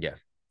 Yeah.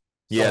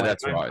 Yeah, So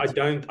that's right.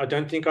 I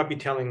don't think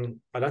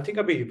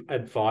I'd be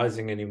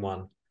advising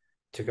anyone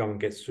to go and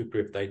get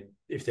super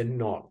if they're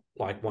not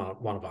like one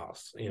of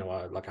us,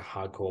 like a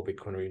hardcore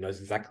Bitcoiner who knows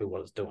exactly what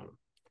it's doing.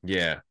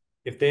 Yeah.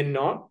 If they're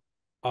not,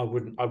 I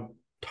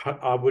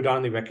would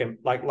only recommend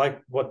like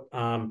what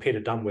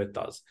Peter Dunworth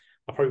does.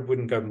 I probably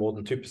wouldn't go more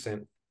than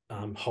 2%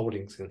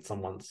 holdings in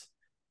someone's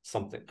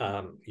something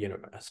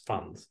as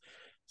funds.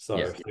 So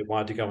Yeah. if they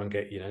wanted to go and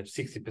get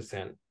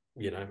 60%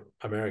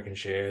 American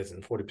shares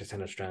and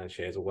 40% Australian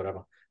shares or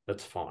whatever,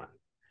 that's fine.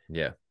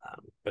 Yeah.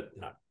 But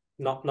no,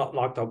 not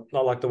like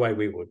the way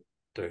we would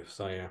do.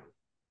 So yeah.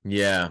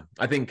 Yeah,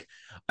 I think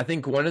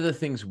one of the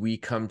things we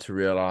come to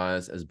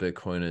realize as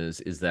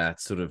Bitcoiners is that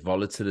sort of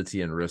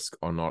volatility and risk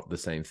are not the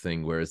same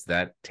thing, whereas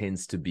that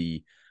tends to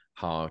be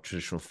how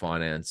traditional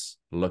finance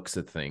looks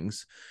at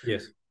things.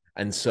 Yes.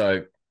 And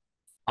so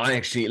I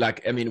actually,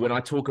 like, I mean, when I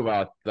talk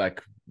about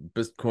like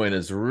Bitcoin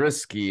as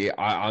risky,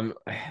 I'm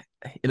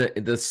the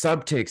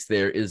subtext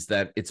there is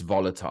that it's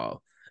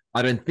volatile.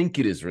 I don't think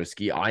it is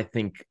risky. I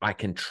think I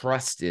can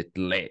trust it.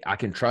 I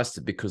can trust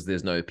it because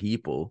there's no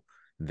people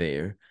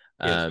there.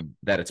 Yes.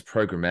 That it's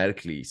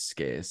programmatically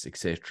scarce,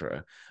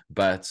 etc.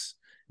 But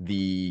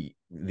the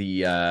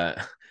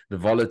the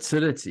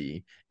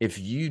volatility, if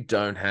you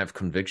don't have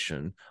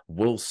conviction,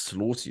 will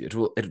slaughter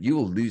you. You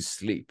will lose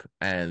sleep.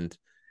 And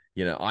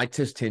I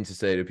just tend to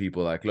say to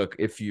people like, look,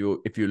 if you're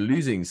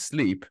losing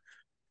sleep,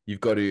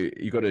 you've got to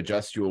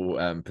adjust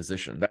your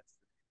position. That's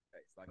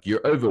like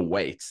you're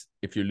overweight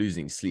if you're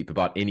losing sleep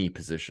about any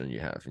position you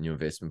have in your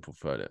investment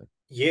portfolio.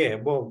 Yeah.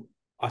 Well,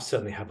 I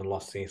certainly haven't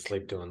lost any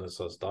sleep doing this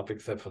sort of stuff,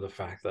 except for the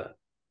fact that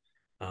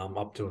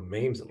up doing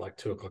memes at like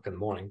 2 o'clock in the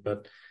morning.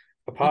 But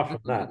apart from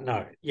that,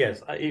 no.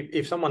 Yes,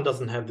 if someone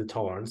doesn't have the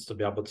tolerance to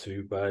be able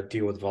to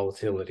deal with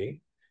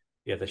volatility,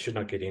 yeah, they should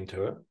not get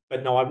into it.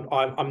 But no,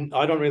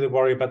 I don't really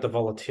worry about the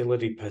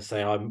volatility per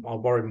se. I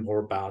worry more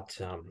about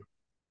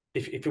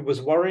if it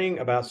was worrying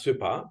about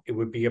super, it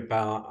would be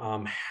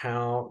about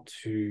how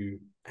the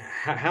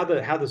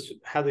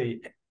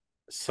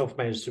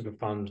self-managed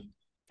super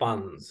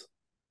funds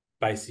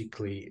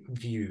basically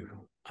view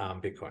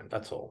Bitcoin.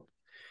 That's all.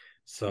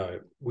 So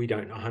we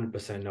don't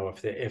 100% know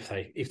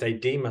if they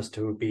deem us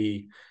to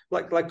be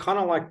like kind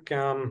of like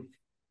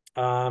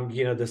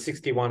the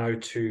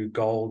 6102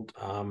 gold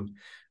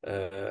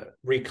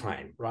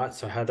reclaim, right?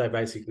 So how they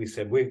basically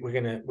said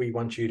we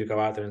want you to go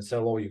out there and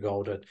sell all your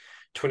gold at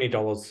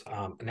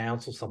 $20 an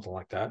ounce or something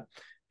like that,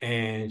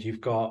 and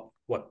you've got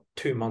what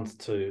 2 months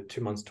to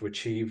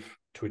achieve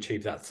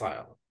that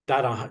sale.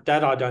 That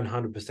I don't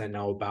 100%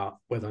 know about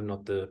whether or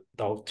not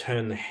they'll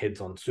turn the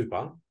heads on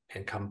super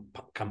and come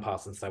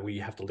past and say, well,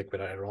 you have to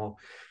liquidate it all,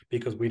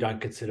 because we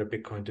don't consider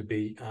Bitcoin to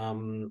be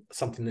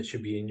something that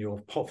should be in your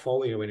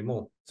portfolio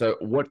anymore. So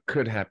what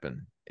could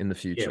happen in the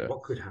future? Yeah,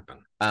 what could happen?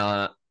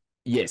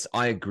 Yes,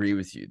 I agree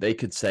with you. They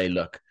could say,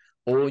 look,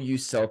 all you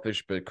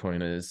selfish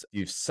Bitcoiners,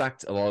 you've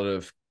sucked a lot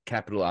of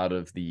capital out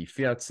of the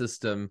fiat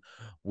system.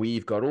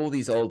 We've got all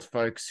these old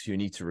folks who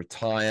need to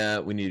retire.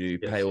 We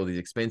need to pay all these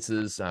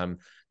expenses.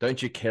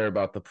 Don't you care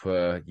about the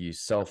poor, you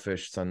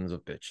selfish sons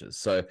of bitches?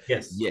 So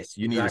yes,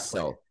 you need to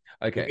sell.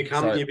 Okay,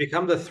 you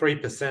become the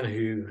 3%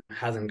 who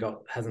hasn't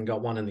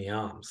got one in the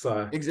arm.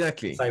 So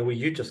exactly, say, well,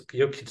 you just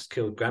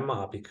killed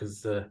grandma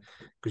because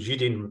you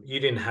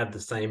didn't have the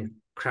same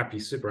crappy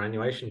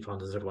superannuation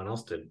fund as everyone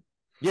else did.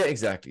 Yeah,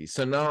 exactly.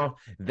 So now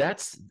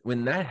that's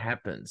when that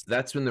happens.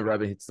 That's when the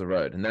rubber hits the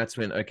road, and that's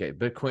when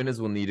Bitcoiners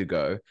will need to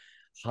go,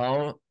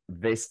 how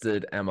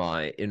vested am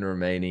I in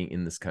remaining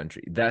in this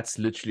country? That's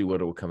literally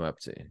what it will come up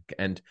to.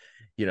 And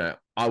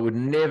I would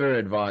never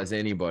advise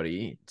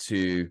anybody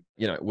to,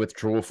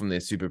 withdraw from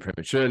their super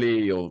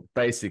prematurely. You'll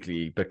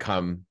basically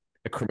become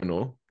a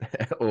criminal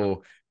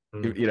or,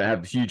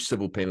 have huge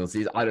civil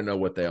penalties. I don't know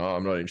what they are.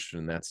 I'm not interested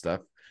in that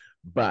stuff.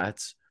 But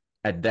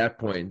at that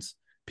point,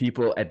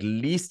 people at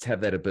least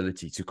have that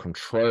ability to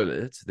control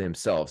it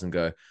themselves and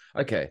go,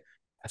 okay,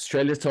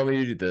 Australia's told me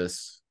to do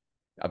this.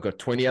 I've got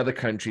 20 other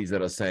countries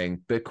that are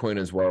saying Bitcoin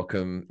is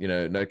welcome,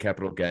 no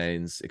capital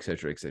gains, et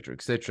cetera, et cetera,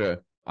 et cetera.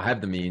 I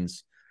have the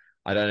means.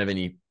 I don't have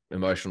any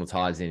emotional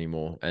ties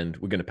anymore, and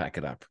we're going to pack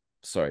it up.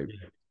 Sorry.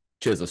 Yeah.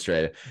 Cheers,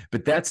 Australia.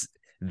 But that's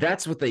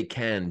what they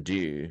can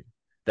do.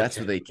 That's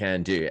what they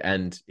can do.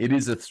 And it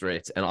is a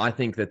threat. And I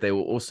think that they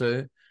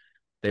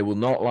will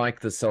not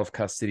like the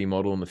self-custody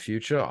model in the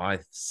future. I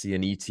see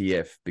an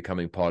ETF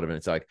becoming part of it.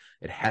 It's like,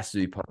 it has to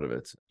be part of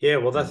it. Yeah,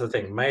 well, that's the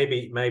thing.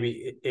 Maybe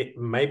it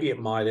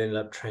might end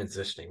up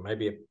transitioning.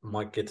 Maybe it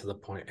might get to the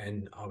point,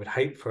 and I would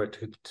hate for it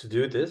to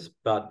do this,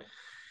 but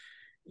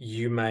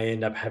you may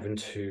end up having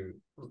to,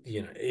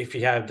 if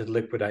you have to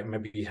liquidate,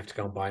 maybe you have to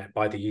go and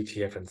buy the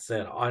ETF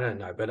instead. I don't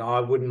know, but I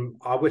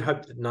would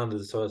hope that none of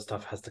this sort of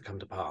stuff has to come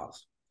to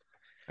pass.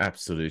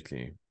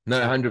 Absolutely. No,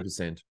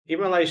 100%. In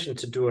relation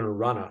to doing a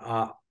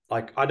runner,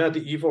 like I know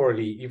that you've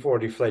already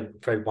fled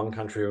one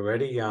country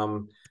already.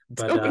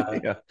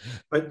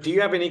 But do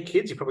you have any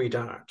kids? You probably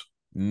don't.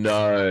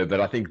 No,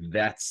 but I think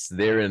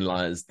therein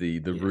lies the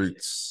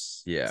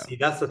roots. Yeah. See,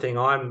 that's the thing.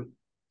 I'm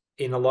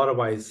in a lot of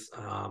ways,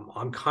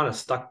 I'm kind of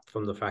stuck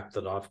from the fact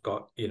that I've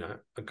got,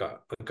 I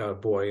got a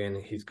boy and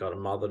he's got a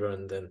mother,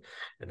 and then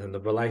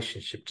the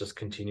relationship just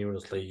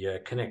continuously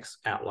connects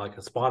out like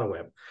a spider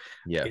web.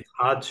 Yeah, it's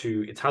hard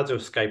to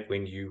escape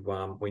when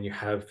you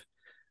have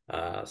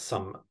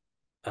some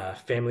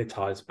family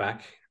ties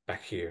back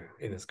here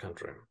in this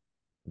country.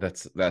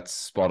 That's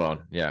spot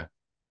on. Yeah.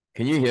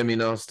 Can you hear me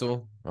now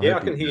still? I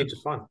can hear you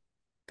just fine.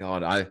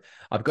 God,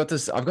 I've got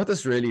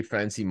this really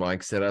fancy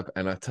mic set up,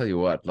 and I tell you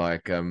what,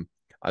 like I'm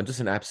just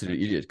an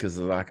absolute idiot because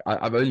like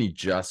I've only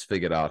just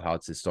figured out how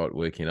to start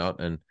working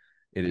out, and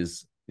it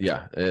is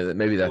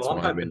maybe that's why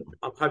I'm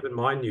hoping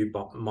my new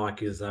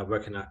mic is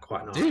working out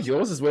quite nice. Dude,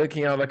 yours is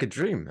working out like a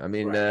dream. I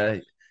mean,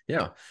 right.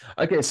 Yeah.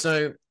 Okay,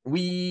 so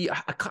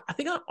I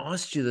think I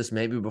asked you this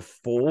maybe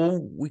before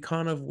we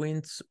kind of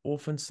went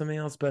off into something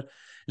else, but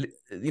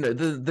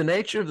the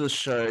nature of the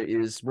show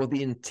is, well,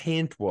 the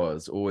intent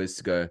was always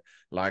to go,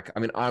 like, I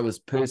mean, I was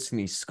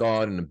personally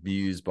scarred and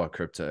abused by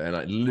crypto, and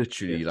it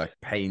literally like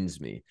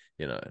pains me,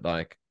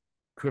 like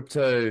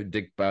crypto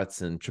dick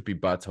butts and trippy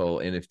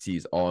butthole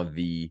NFTs are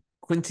the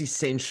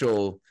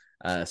quintessential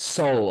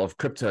soul of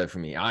crypto for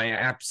me. I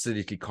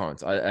absolutely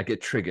can't. I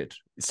get triggered.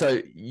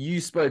 So you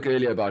spoke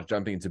earlier about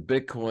jumping into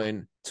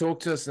Bitcoin.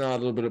 Talk to us now a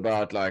little bit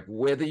about like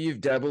whether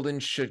you've dabbled in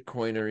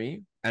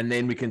shitcoinery, and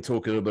then we can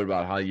talk a little bit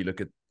about how you look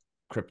at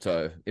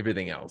crypto,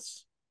 everything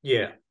else.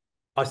 Yeah,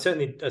 I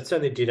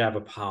certainly did have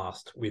a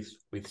past with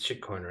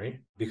shitcoinery,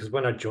 because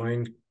when I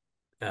joined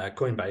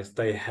Coinbase,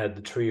 they had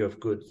the Tree of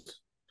Goods,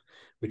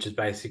 which is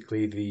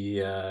basically the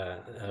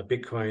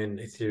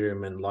Bitcoin,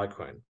 Ethereum, and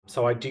Litecoin.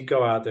 So I did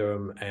go out there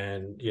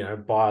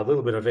and buy a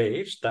little bit of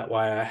each. That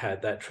way I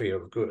had that Tree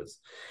of Goods.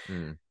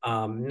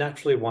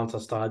 Naturally, once I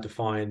started to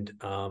find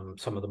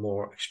some of the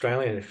more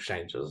Australian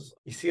exchanges,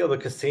 you see all the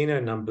casino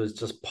numbers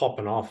just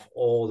popping off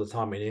all the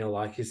time. And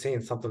you're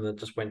seeing something that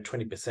just went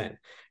 20%.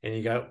 And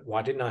you go,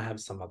 why didn't I have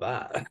some of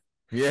that?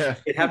 Yeah.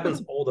 It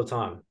happens all the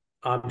time.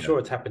 I'm sure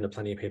it's happened to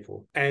plenty of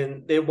people.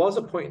 And there was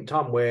a point in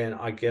time when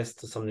I guess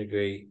to some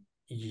degree,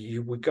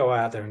 you would go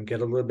out there and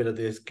get a little bit of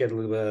this, get a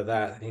little bit of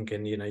that,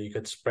 thinking, you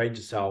could spread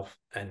yourself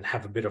and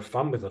have a bit of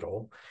fun with it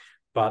all.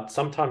 But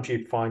sometimes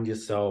you find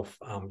yourself,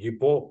 you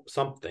bought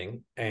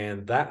something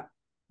and that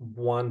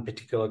one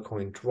particular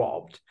coin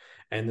dropped,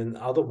 and then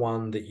the other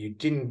one that you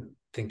didn't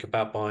think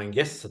about buying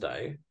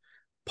yesterday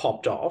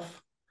popped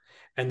off.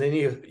 And then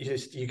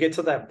you get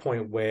to that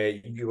point where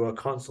you are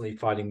constantly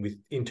fighting with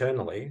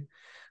internally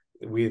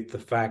with the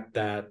fact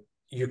that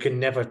you can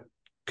never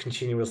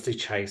continuously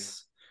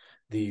chase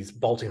these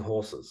bolting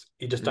horses.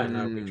 You just don't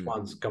know which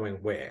one's going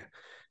where.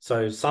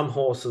 So some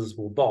horses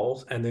will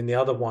bolt, and then the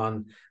other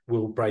one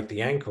will break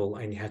the ankle,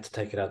 and you have to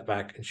take it out the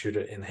back and shoot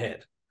it in the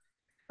head.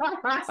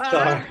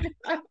 So,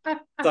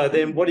 so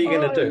then what are you Oh,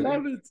 going to do? I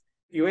love it.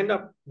 You end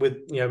up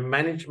with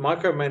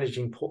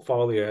micromanaging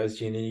portfolios.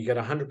 You got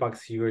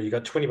 $100 here, you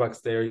got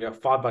 $20 there, you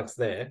got $5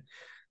 there.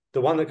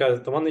 The one that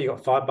you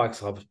got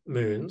 $5 of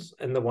moons,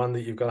 and the one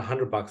that you've got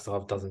 $100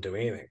 of doesn't do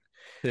anything.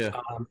 Yeah.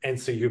 And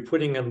so you're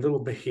putting a little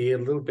bit here,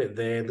 a little bit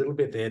there, a little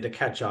bit there to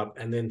catch up,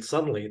 and then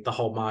suddenly the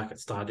whole market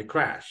started to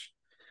crash,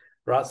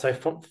 right? So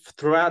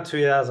throughout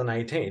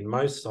 2018,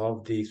 most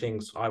of the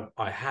things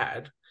I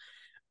had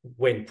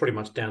went pretty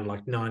much down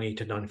like 90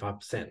 to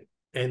 95%.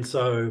 And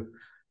so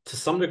to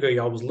some degree,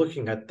 I was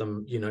looking at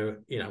them,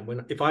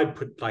 when if I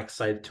put like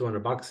say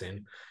 $200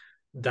 in,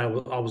 I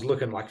was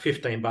looking like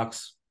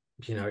 $15,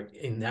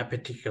 in that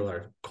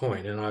particular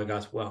coin, and I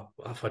goes, well,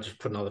 if I just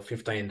put another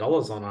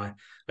 $15 on, I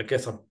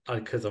guess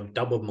because I've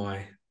doubled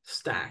my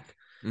stack,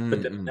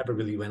 but then it never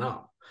really went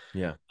up.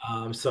 Yeah.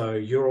 So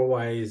you're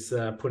always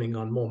putting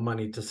on more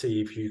money to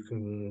see if you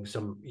can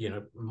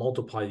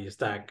multiply your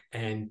stack,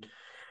 and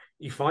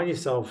you find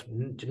yourself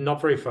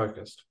not very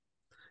focused.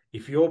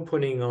 If you're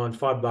putting on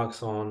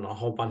 $5 on a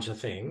whole bunch of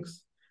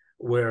things,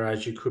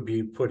 whereas you could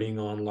be putting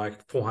on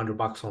like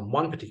 $400 on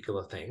one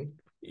particular thing,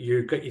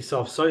 you get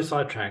yourself so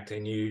sidetracked,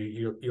 and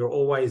you're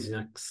always in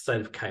a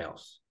state of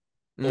chaos.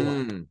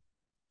 Absolutely.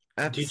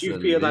 Did you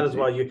feel that as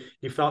well?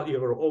 You felt you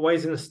were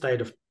always in a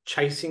state of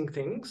chasing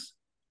things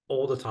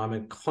all the time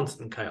and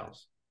constant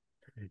chaos.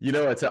 You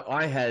know what? So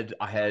I had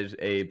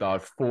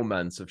about 4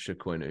 months of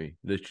shitcoinery,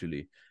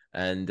 literally,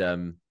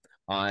 and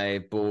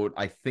I bought,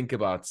 I think,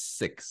 about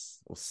 6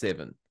 or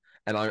 7,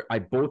 and I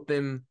bought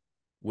them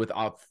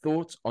without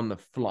thought on the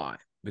fly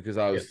because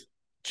I was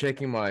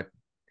checking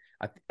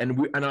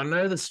and I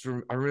know this.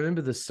 I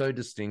remember this so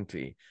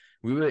distinctly.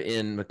 We were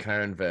in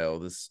McLaren Vale,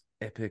 this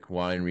epic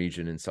wine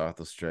region in South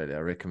Australia. I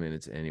recommend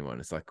it to anyone.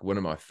 It's like one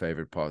of my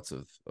favorite parts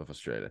of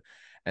Australia,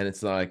 and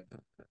it's like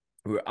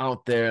we were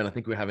out there, and I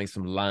think we were having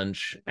some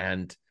lunch,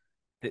 and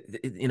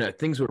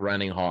things were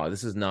running hard.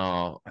 This is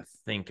now, I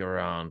think,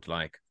 around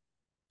like.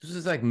 This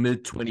is like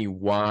mid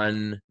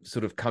 21,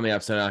 sort of coming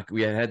up. So like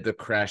we had the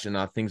crash, and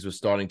our things were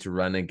starting to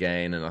run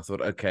again. And I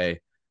thought,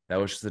 okay, that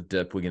was just a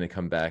dip. We're going to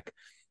come back.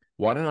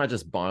 Why don't I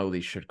just buy all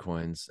these shit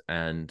coins,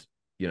 and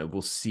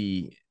we'll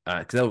see,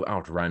 because they'll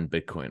outrun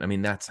Bitcoin. I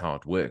mean, that's how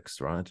it works,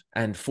 right?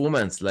 And 4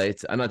 months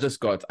later, and I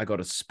got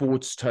a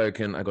sports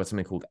token. I got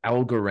something called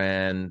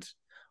Algorand.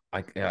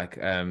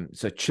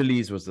 So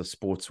Chili's was the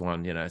sports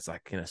one. It's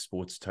like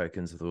sports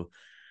tokens.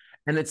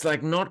 And it's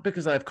like, not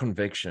because I have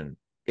conviction.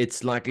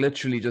 It's like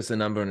literally just a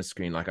number on a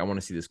screen. Like, I want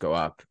to see this go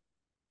up.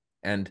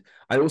 And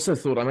I also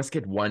thought I must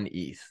get 1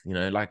 ETH,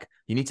 like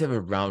you need to have a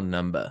round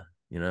number,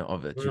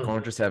 of it. You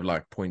can't just have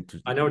like point.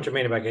 I know what you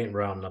mean about getting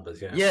round numbers.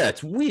 Yeah. Yeah,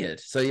 it's weird.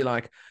 So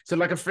like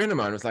a friend of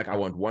mine was like, I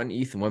want 1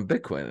 ETH and 1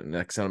 Bitcoin. And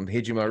like, so I'm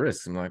hedging my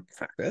risks. I'm like,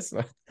 fuck, that's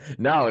not,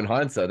 now in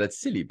hindsight, that's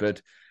silly.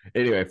 But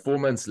anyway, 4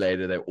 months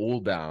later, they're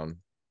all down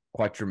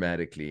quite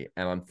dramatically.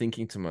 And I'm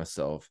thinking to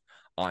myself,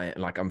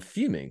 I'm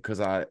fuming because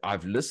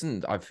I've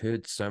listened, I've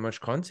heard so much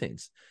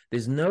content.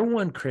 There's no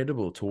one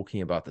credible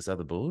talking about this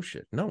other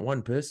bullshit. Not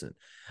one person.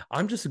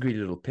 I'm just a greedy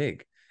little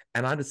pig.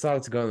 And I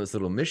decided to go on this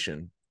little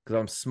mission because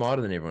I'm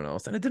smarter than everyone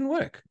else. And it didn't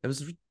work. It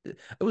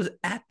was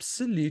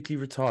absolutely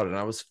retarded. And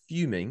I was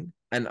fuming.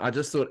 And I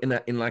just thought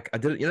I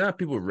did, how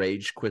people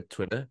rage quit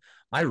Twitter?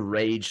 I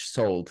rage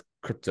sold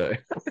crypto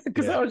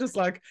because I was just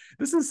like,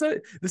 this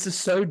is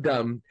so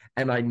dumb.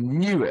 And I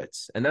knew it.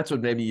 And that's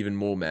what made me even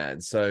more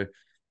mad. So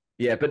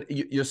yeah, but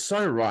you're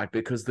so right,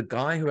 because the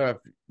guy who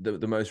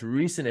the most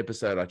recent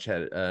episode I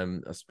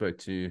spoke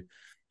to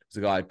was a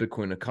guy,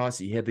 Bitcoin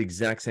Akasi. He had the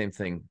exact same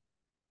thing.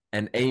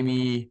 And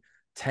Amy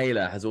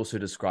Taylor has also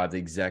described the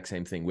exact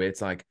same thing, where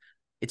it's like,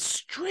 it's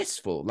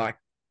stressful. Like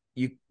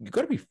you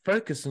got to be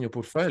focused on your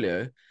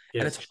portfolio,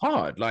 and it's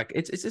hard. Like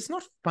it's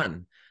not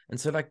fun. And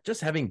so like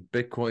just having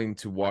Bitcoin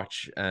to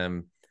watch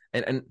and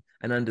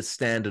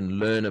understand and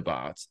learn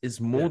about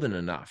is more than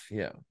enough.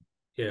 Yeah.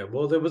 Yeah.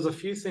 Well, there was a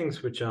few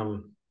things which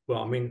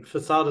well, I mean, for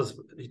starters,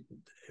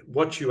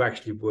 what you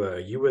actually were,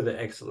 you were the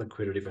exit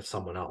liquidity for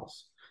someone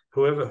else.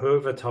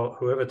 Whoever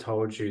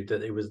told you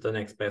that it was the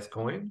next best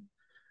coin,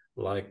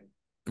 like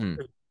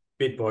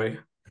BitBoy,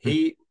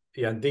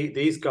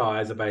 these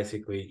guys are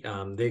basically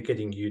they're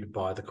getting you to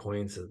buy the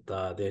coins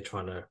that they're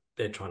trying to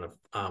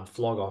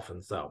flog off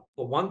and sell.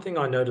 But one thing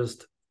I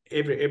noticed,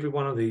 every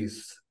one of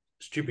these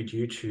stupid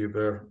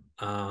YouTuber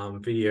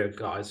video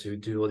guys who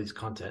do all this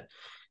content,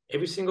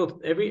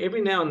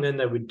 every now and then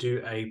they would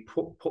do a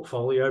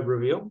portfolio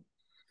reveal.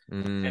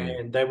 Mm,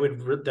 and they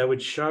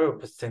would show a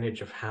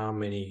percentage of how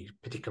many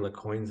particular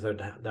coins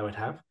they would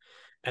have.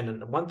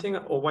 And one thing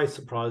that always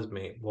surprised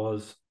me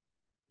was,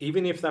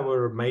 even if they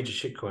were major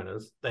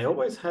shitcoiners, they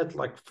always had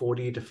like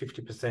 40 to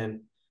 50%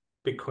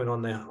 Bitcoin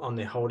on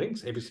their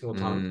holdings every single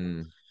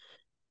time. mm,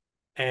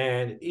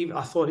 And even,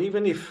 I thought,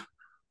 even if,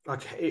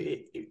 like,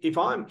 if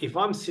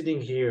I'm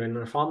sitting here and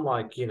if I'm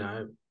like,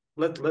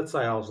 let's say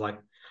I was like,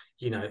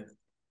 you know,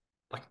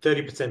 like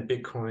 30%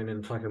 Bitcoin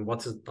and fucking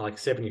what's it, like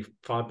 75%,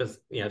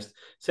 70%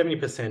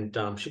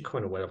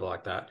 shitcoin or whatever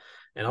like that.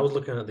 And I was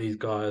looking at these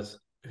guys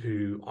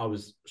who I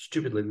was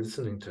stupidly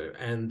listening to,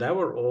 and they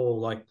were all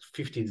like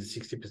 50 to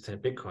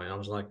 60% Bitcoin. I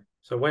was like,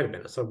 so wait a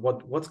minute. So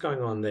what's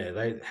going on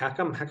there? How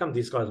come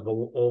these guys have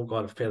all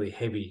got a fairly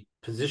heavy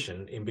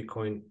position in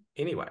Bitcoin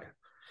anyway?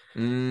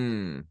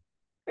 mm.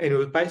 And it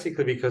was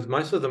basically because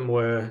most of them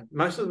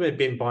had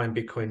been buying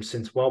Bitcoin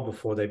since well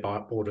before they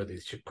bought all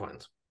these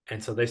shitcoins.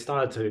 And so they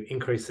started to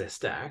increase their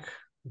stack.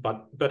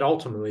 But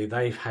ultimately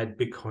they've had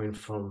Bitcoin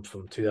from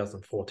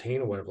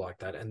 2014 or whatever like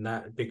that. And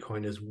that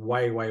Bitcoin is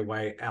way, way,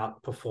 way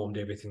outperformed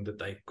everything that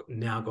they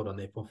now got on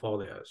their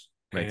portfolios.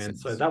 Makes And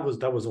so sense.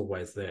 that was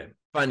always there.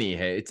 Funny,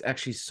 hey, it's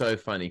actually so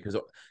funny because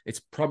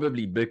it's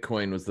probably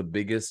Bitcoin was the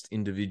biggest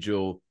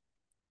individual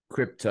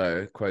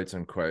crypto, quote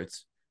unquote,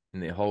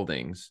 in their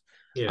holdings,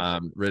 Yeah.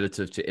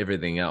 relative to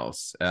everything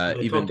else. So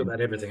they Even talked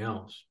about everything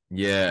else.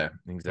 Yeah,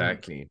 Mm.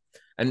 exactly.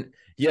 And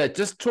yeah,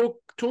 just talk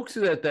to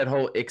that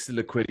whole extra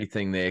liquidity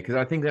thing there, because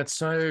I think that's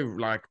so,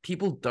 like,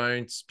 people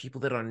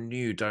that are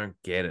new don't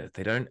get it.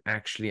 They don't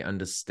actually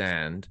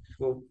understand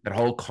Well, that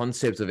whole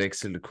concept of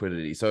extra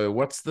liquidity. So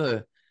what's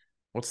the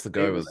there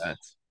go with was that?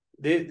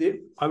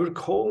 I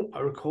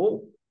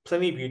recall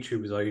plenty of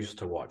YouTubers I used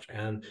to watch,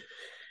 and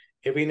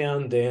every now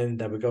and then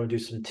they would go and do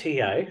some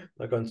TA,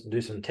 they're going to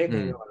do some Mm,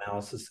 technical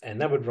analysis, and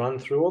they would run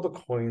through all the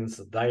coins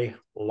that they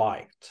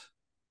liked.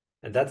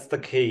 And that's the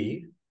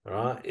key,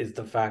 right? Is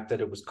the fact that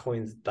it was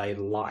coins they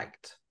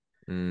liked.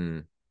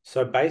 mm,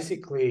 So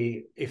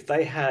basically, if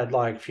they had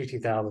like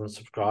 50,000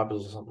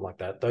 subscribers or something like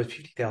that, those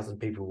 50,000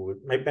 people would,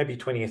 maybe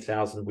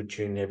 20,000 would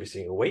tune in every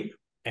single week.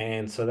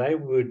 And so they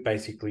would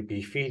basically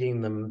be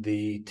feeding them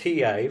the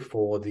TA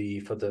for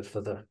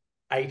the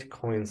 8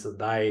 coins that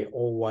they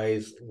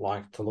always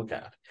like to look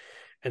at.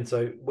 And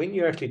so when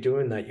you're actually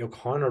doing that, you're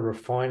kind of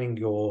refining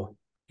your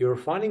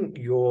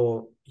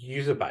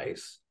user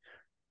base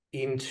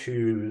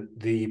into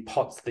the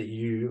pots that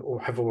you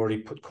have already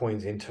put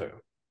coins into.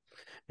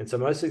 And so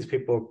most of these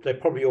people, they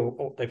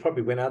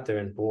probably went out there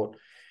and bought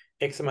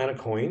X amount of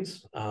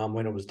coins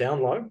when it was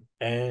down low.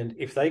 And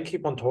if they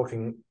keep on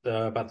talking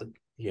about the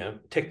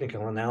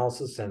technical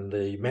analysis and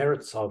the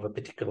merits of a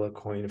particular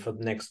coin for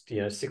the next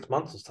 6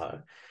 months or so,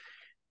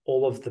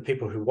 all of the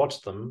people who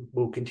watch them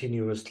will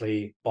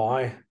continuously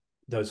buy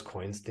those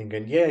coins,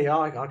 thinking, yeah,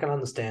 I can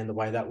understand the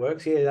way that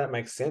works. Yeah, that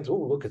makes sense. Oh,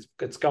 look,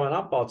 it's going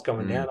up. Oh, it's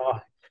going mm, down. Oh,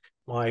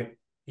 my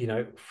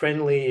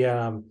friendly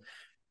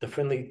the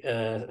friendly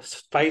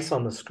face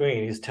on the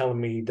screen is telling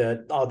me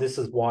that, oh, this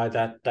is why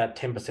that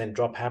 10%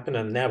 drop happened,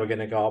 and now we're going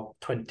to go up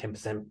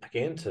 10%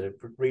 again to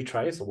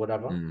retrace or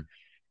whatever. mm,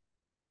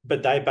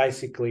 But they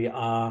basically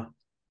are,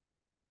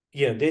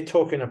 they're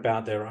talking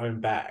about their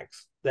own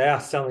bags. They are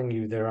selling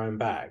you their own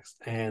bags.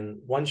 And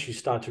once you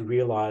start to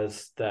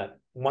realize that,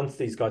 once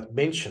these guys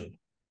mention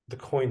the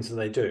coins that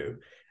they do,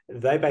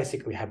 they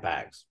basically have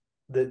bags.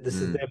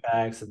 This is mm. their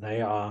bags that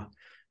they are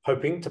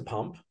hoping to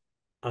pump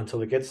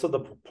until it gets to the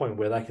point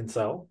where they can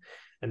sell.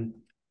 And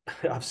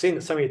I've seen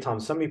it so many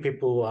times. So many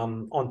people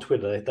on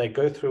Twitter, they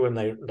go through and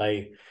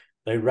they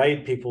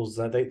raid people's,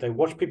 they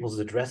watch people's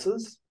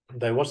addresses,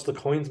 they watch the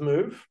coins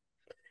move,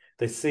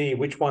 they see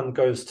which one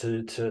goes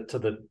to the to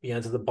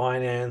the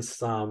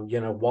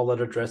Binance wallet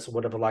address or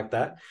whatever like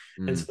that,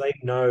 and Mm. so they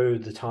know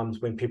the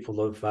times when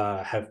people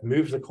have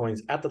moved the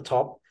coins at the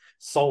top,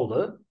 sold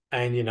it,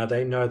 and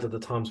they know that the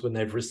times when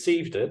they've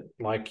received it,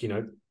 like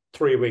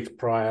 3 weeks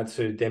prior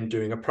to them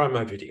doing a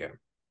promo video.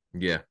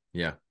 Yeah,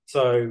 yeah.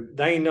 So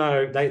they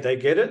know, they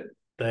get it.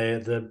 They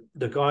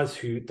the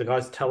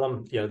guys tell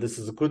them, this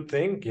is a good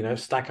thing,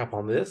 stack up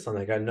on this, and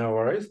they go, no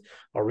worries,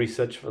 I'll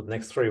research for the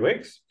next 3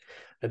 weeks,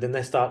 and then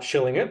they start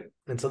shilling it,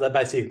 and so they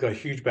basically got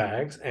huge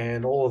bags,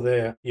 and all of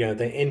their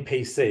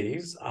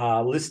NPCs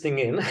are listing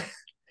in, That's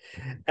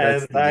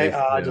and the they best.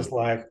 are Yeah. just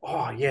like,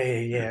 oh yeah, yeah,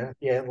 yeah,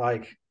 yeah,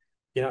 like.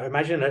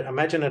 Imagine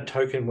a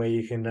token where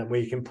you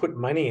can put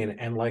money in,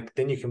 and like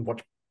then you can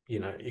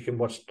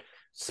watch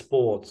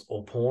sports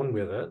or porn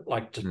with it,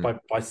 like just Mm.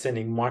 by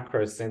sending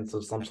micro cents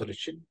of some sort of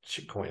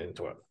shit coin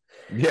into it,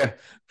 Yeah.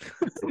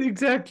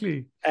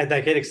 Exactly. and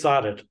they get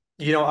excited.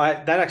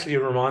 That actually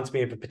reminds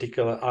me of a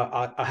particular.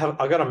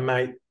 I got a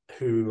mate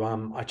who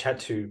I chat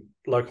to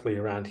locally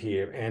around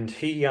here, and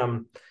he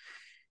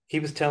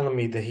was telling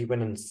me that he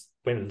went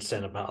and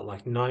sent about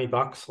like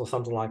 $90 or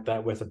something like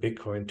that worth of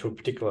Bitcoin to a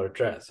particular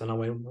address, and I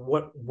went,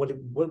 what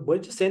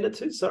did you send it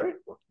to? Sorry,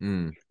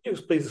 Mm, can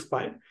you please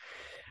explain?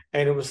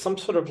 And it was some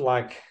sort of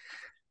like,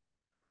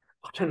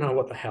 I don't know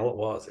what the hell it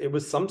was. It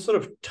was some sort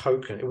of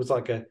token.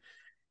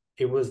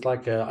 it was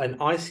like an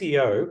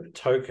ICO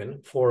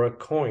token for a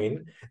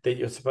coin that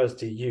you're supposed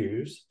to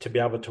use to be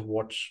able to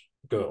watch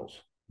girls.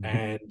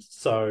 And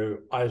so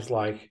I was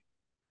like,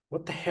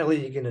 what the hell are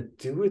you going to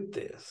do with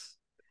this?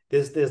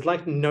 There's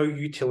like no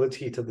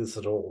utility to this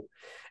at all.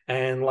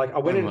 And like I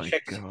went Oh and my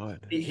checked.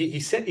 God.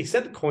 He said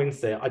the coins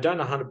there. I don't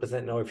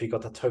 100% know if he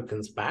got the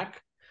tokens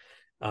back,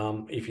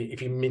 if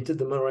he minted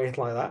them or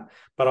anything like that.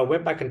 But I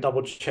went back and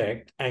double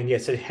checked, and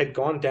yes, it had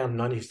gone down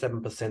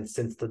 97%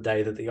 since the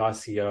day that the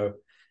ICO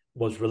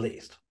was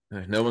released.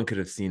 No one could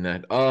have seen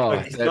that. So Oh,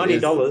 his that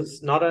is.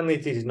 $90, not only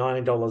did his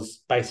 $90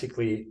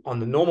 basically on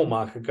the normal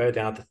market go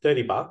down to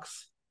 $30,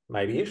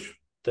 maybe ish,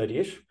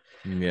 30-ish.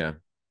 Yeah.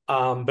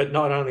 But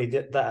not only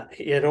did that,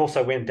 it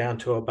also went down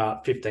to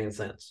about 15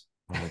 cents.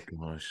 Oh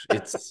gosh.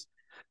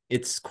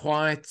 It's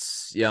quite,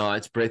 yeah,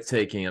 it's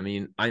breathtaking. I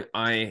mean,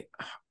 I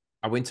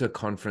went to a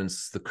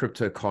conference, the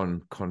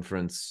CryptoCon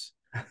conference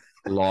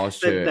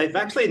last year. They've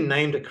actually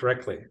named it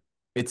correctly.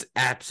 It's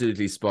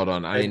absolutely spot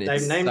on. I mean, They've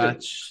it's named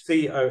such.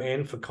 it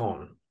CON for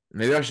con.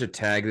 Maybe I should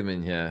tag them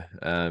in here.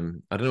 I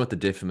don't know what the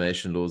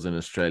defamation laws in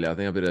Australia. I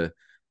think I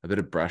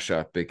better brush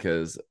up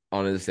because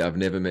honestly, I've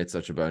never met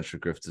such a bunch of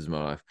grifters in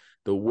my life.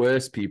 The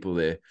worst people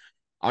there.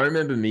 I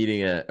remember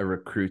meeting a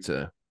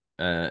recruiter,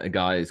 a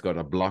guy who's got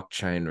a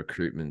blockchain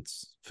recruitment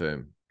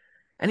firm,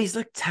 and he's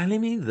like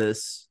telling me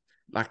this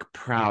like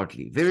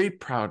proudly, very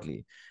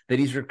proudly, that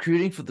he's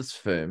recruiting for this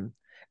firm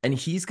and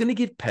he's going to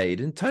get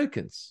paid in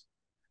tokens.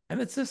 And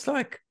it's just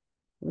like,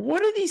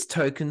 what do these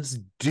tokens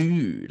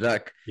do?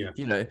 Like,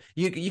 you know,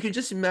 you can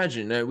just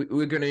imagine,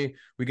 we're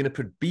gonna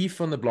put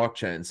beef on the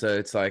blockchain. So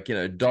it's like, you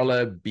know,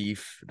 dollar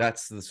beef,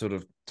 that's the sort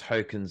of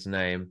token's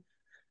name.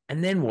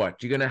 And then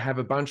what? You're gonna have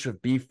a bunch of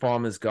beef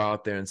farmers go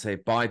out there and say,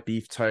 buy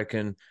beef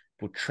token,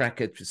 we'll track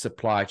it to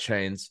supply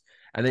chains,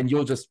 and then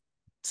you'll just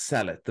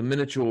sell it the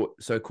minute your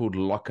so-called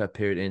lockup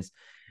period ends.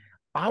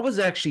 I was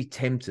actually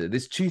tempted.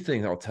 There's two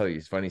things I'll tell you.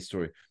 It's a funny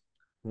story.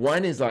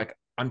 One is like,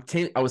 I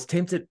was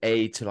tempted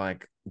to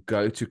like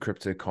go to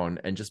CryptoCon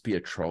and just be a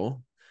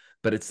troll,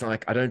 but it's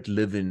like I don't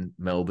live in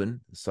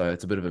Melbourne, so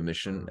it's a bit of a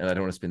mission, and I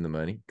don't want to spend the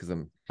money because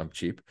I'm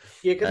cheap.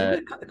 Yeah, because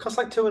it costs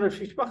like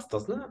 $250,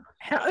 doesn't it?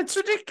 It's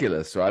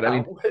ridiculous, right? I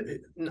mean,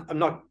 I'm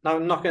not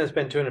going to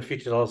spend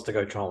 $250 to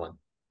go trolling.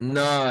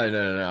 No.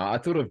 I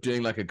thought of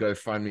doing like a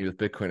GoFundMe with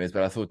Bitcoiners,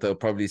 but I thought they'll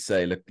probably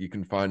say, look, you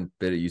can find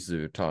better uses of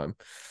your time.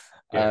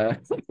 Yeah.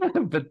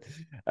 But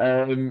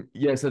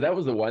yeah, so that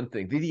was the one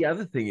thing. The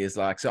other thing is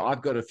like, so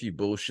I've got a few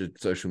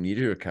bullshit social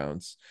media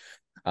accounts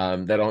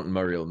that aren't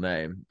my real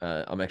name.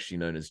 I'm actually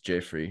known as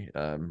Jeffrey.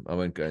 I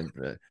won't go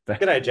into that.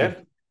 G'day, Jeff.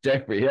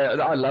 Jeffrey, yeah,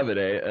 I love it.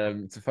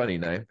 It's a funny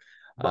name.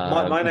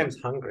 My name's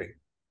Hungry.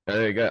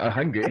 There you go. I'm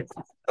hungry.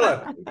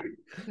 Hello.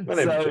 My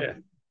name's Jeff.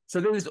 So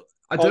there was.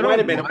 Wait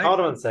a minute. Hold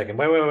on a second.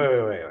 Wait.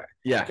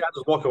 Yeah. You can't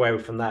just walk away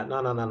from that.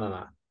 No.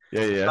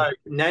 Yeah. So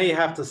now you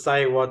have to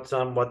say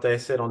what they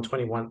said on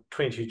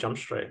 22 Jump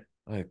Street.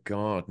 Oh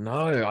God,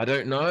 no! I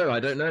don't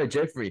know,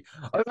 Jeffrey.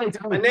 Oh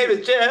wait, my name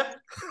is Jeff.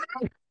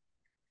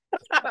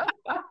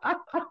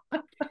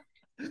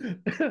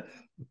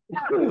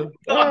 Oh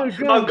God.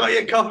 I've got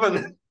your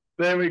coffin.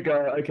 There we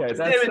go. Okay,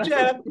 that's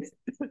Jeff.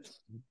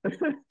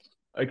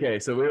 Okay,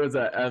 so where was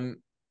that?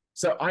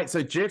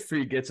 So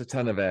Jeffrey gets a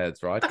ton of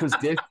ads, right? Because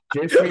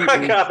Jeffrey,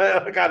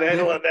 I can't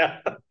handle it now.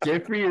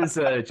 Jeffrey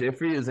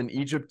is an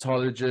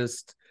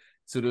Egyptologist,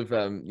 sort of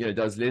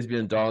does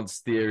lesbian dance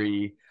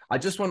theory. I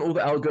just want all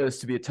the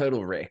algos to be a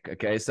total wreck.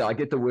 Okay, so I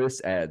get the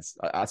worst ads.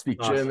 I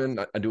speak German.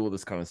 I do all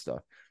this kind of stuff,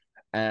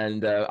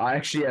 and I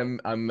actually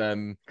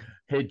I'm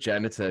head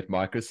janitor at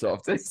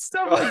Microsoft. It's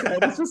stuff like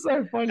that. It's just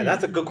so funny. And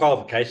that's a good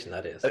qualification.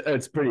 That is.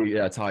 It's pretty.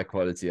 Yeah, it's high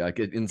quality. I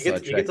get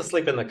inside. You get to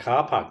sleep in the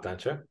car park,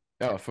 don't you?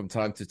 Oh, from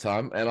time to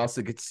time, and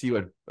also get to see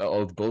what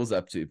old Bill's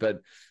up to.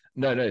 But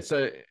no.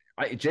 So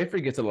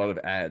Jeffrey gets a lot of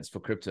ads for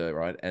crypto,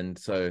 right? And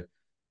so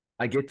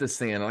I get this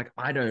thing, and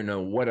I don't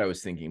know what I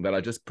was thinking, but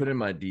I just put in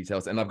my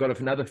details, and I've got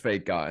another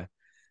fake guy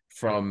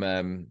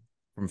from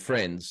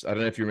Friends. I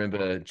don't know if you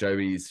remember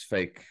Joey's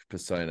fake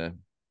persona.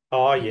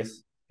 Oh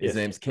yes, his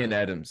name's Ken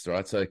Adams,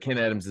 right? So Ken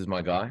Adams is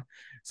my guy.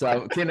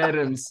 So Ken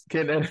Adams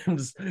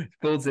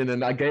fills in,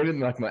 and I gave him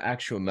like my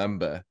actual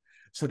number.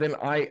 So then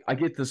I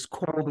get this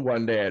call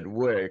one day at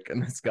work,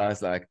 and this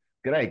guy's like,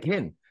 "G'day,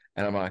 Ken,"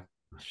 and I'm like,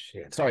 oh,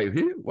 "Shit, sorry,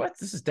 who? What?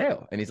 This is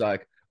Dale." And he's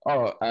like,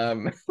 "Oh, I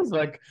was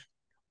like,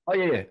 oh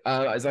yeah."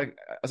 I was like,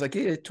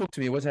 "Yeah, talk to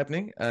me. What's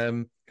happening?"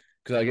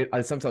 Because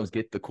I sometimes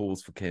get the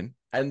calls for Ken,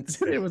 and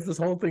there was this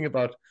whole thing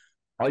about,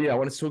 "Oh yeah, I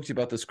wanted to talk to you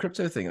about this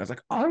crypto thing." I was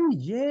like, "Oh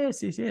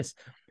yes.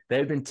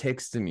 They've been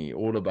texting me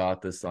all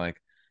about this, like,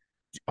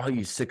 are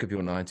you sick of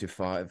your 9 to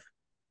 5?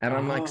 And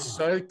I'm like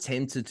so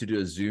tempted to do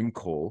a Zoom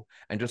call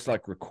and just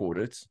like record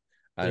it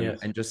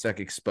and just like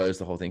expose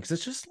the whole thing. Cause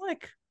it's just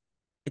like,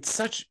 it's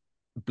such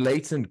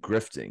blatant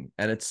grifting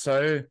and it's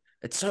so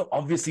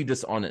obviously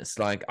dishonest.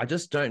 Like, I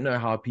just don't know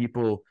how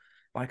people,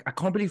 like, I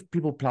can't believe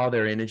people plow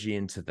their energy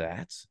into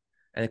that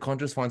and they can't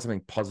just find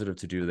something positive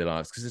to do with their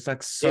lives. Cause it's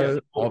like so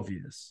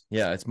obvious.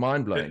 Yeah. It's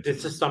mind blowing.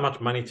 It's just so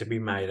much money to be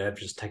made out of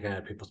just taking out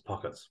of people's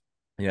pockets.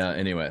 Yeah.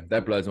 Anyway,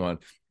 that blows my mind.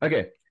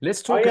 Okay,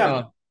 let's talk.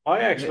 I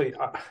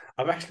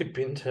I've actually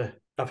been to.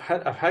 I've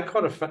had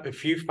quite a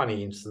few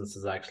funny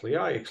instances actually.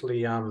 I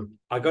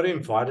got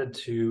invited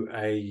to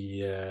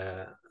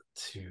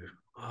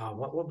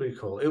what would we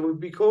call it? It would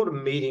be called a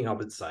meeting, I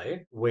would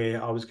say,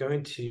 where I was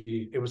going to.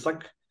 It was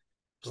like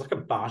a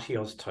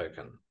Bartios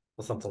token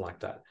or something like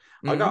that.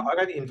 Mhm. I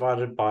got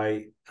invited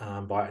by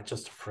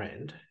just a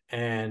friend,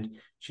 and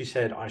she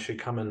said I should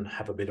come and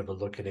have a bit of a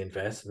look and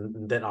invest,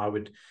 and then I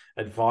would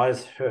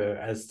advise her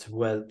as to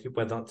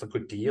whether it's a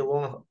good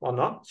deal or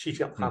not. She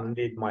kind of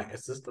needed my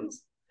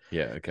assistance.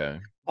 Yeah. Okay.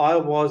 I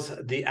was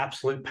the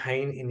absolute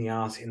pain in the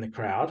ass in the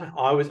crowd.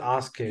 I was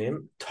asking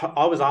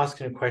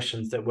him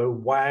questions that were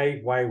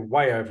way, way,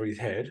 way over his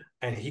head,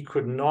 and he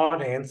could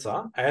not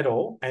answer at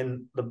all.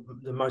 And the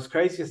most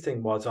craziest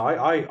thing was,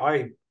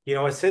 I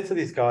said to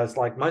these guys,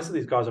 like most of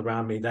these guys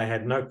around me, they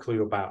had no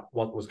clue about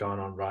what was going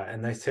on, right?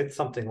 And they said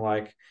something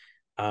like,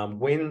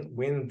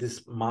 when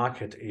this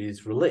market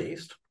is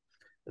released,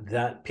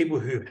 that people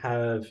who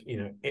have,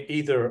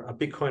 either a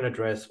Bitcoin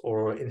address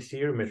or an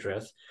Ethereum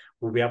address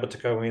will be able to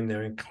go in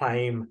there and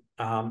claim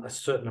a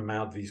certain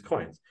amount of these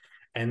coins.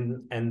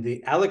 And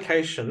the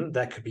allocation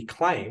that could be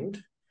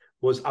claimed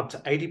was up to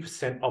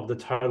 80% of the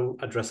total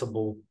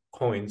addressable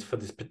coins for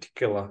this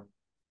particular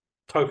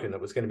token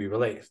that was going to be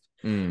released.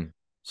 Mm.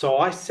 So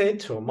I said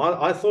to him,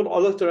 I thought, I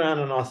looked around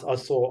and I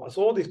saw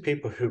all these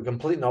people who are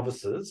complete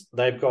novices.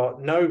 They've got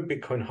no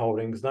Bitcoin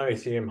holdings, no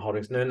Ethereum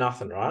holdings, no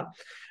nothing, right?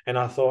 And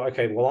I thought,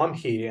 okay, well, I'm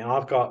here and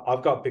I've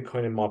got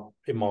Bitcoin in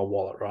my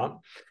wallet, right?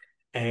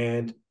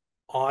 And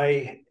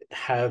I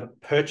have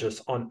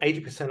purchased on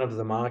 80% of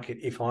the market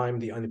if I'm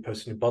the only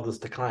person who bothers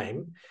to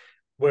claim,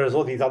 whereas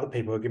all these other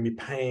people are going to be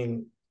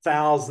paying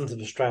thousands of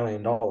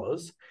Australian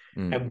dollars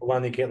Mm. and will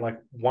only get like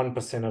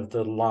 1% of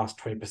the last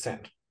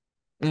 20%.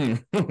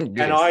 Mm. And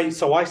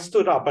Yes. I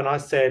stood up and I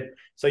said,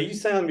 so you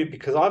saying me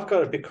because I've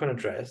got a Bitcoin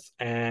address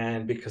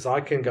and because I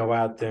can go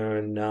out there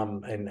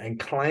and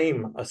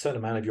claim a certain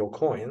amount of your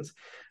coins,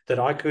 that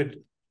I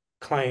could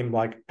claim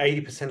like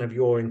 80% of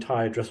your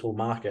entire addressable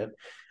market,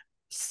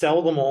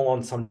 sell them all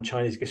on some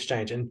Chinese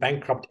exchange and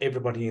bankrupt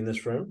everybody in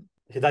this room.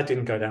 That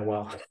didn't go down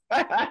well.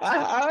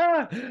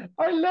 I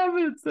love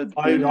it. That's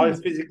I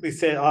brilliant. physically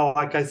said,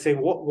 like I said,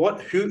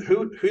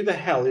 who the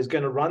hell is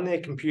going to run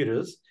their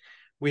computers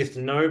with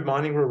no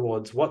mining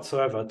rewards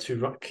whatsoever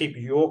to keep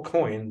your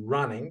coin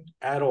running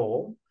at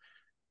all?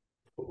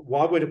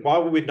 Why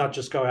would we not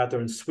just go out there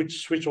and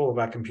switch all of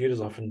our computers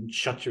off and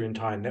shut your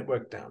entire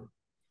network down?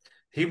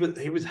 He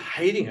was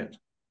hating it.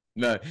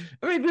 No,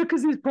 I mean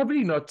because he's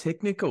probably not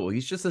technical.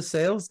 He's just a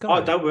sales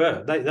Oh, guy.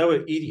 they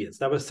were idiots.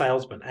 They were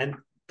salesmen. And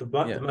the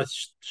Yeah.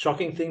 most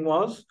shocking thing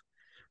was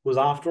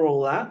after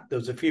all that, there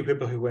was a few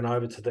people who went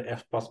over to the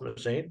FPOS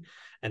machine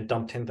and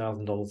dumped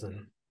 $10,000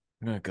 in.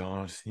 Oh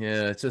God.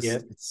 Yeah. It's Yeah.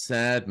 just it's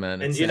sad,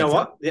 man. And It's you know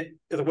sad.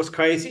 what? What's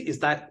crazy is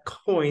that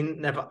coin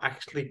never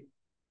actually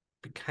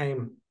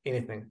became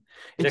anything.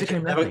 It It actually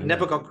became nothing.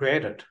 never Yeah. got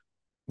created.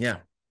 Yeah.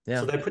 So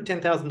Yeah. they put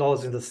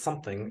 $10,000 into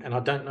something, and I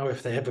don't know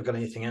if they ever got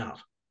anything out.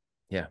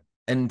 Yeah.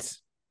 And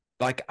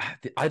like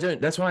I don't.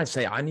 That's why I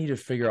say I need to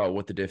figure out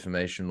what the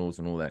defamation laws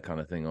and all that kind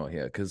of thing are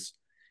here because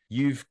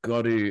you've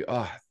got to.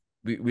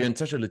 We're in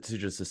such a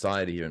litigious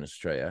society here in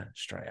Australia.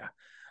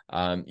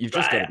 You've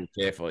just got to Right.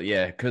 be careful.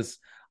 Yeah, because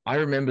I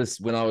remember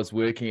when I was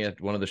working at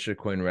one of the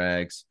shitcoin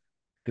rags,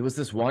 there was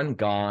this one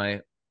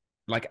guy,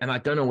 like, and I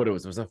don't know what it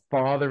was. It was a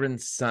father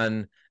and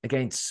son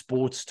against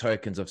sports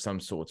tokens of some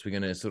sorts. We're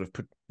going to sort of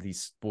put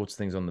these sports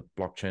things on the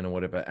blockchain or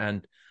whatever.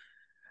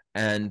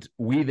 And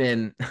we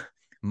then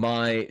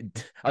my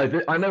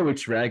I know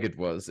which rag it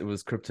was. It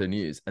was Crypto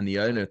News, and the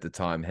owner at the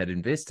time had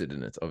invested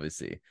in it,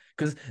 obviously,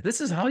 because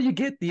this is how you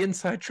get the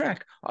inside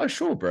track. Oh,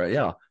 sure, bro.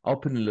 Yeah, I'll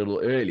put in a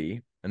little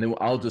early, and then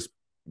I'll just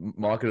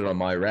market it on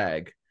my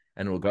rag,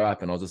 and it'll go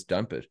up, and I'll just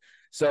dump it.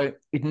 So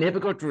it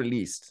never got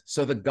released.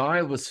 So the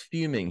guy was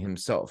fuming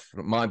himself.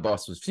 My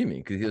boss was fuming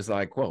because he was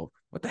like, "Well,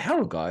 what the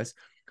hell, guys?"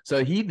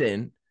 So he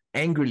then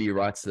angrily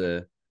writes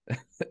a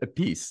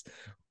piece.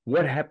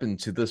 What happened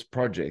to this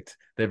project?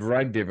 They've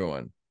rugged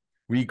everyone.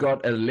 We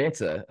got a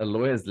letter, a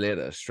lawyer's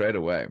letter straight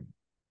away.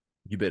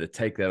 You better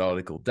take that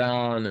article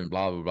down and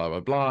blah, blah, blah, blah,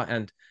 blah.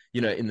 And,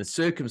 in the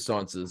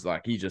circumstances,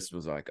 like he just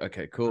was like,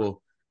 okay,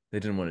 cool. They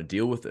didn't want to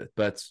deal with it.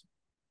 But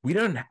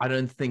I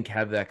don't think,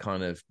 have that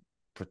kind of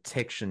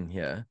protection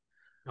here.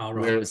 All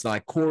right. Whereas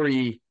like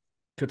Corey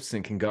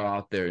Clipson can go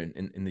out there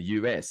in the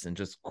US and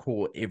just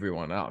call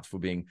everyone out for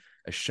being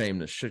a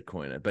shameless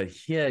shitcoiner. But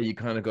here you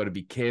kind of got to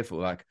be careful.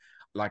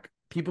 Like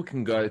people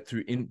can go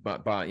through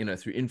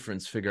through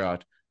inference, figure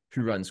out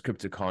who runs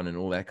CryptoCon and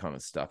all that kind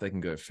of stuff. They can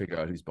go figure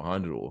out who's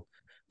behind it all.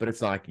 But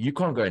it's like you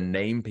can't go and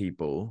name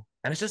people.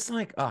 And it's just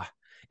like,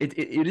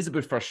 it is a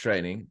bit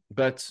frustrating,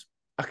 but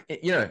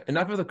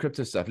enough of the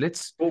crypto stuff. I'd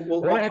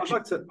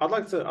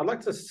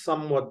like to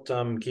somewhat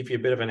give you a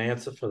bit of an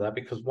answer for that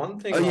because one Oh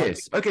thing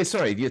yes. Okay,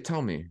 sorry. Yeah,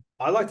 tell me.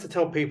 I like to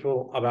tell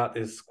people about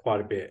this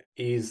quite a bit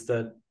is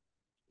that,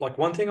 like,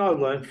 one thing I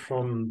learned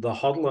from the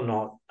hodl or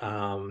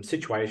not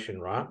situation,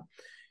 right,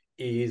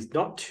 is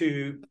not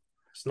to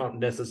it's not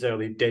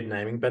necessarily dead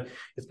naming, but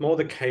it's more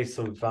the case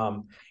of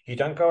you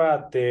don't go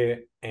out there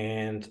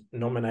and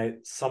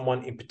nominate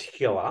someone in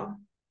particular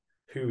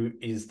who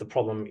is the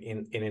problem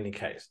in any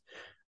case.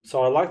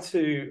 So I like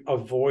to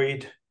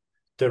avoid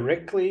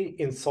directly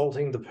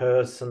insulting the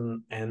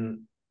person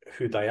and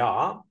who they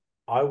are.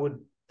 I would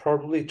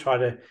probably try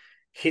to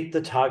hit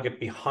the target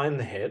behind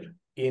the head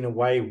in a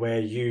way where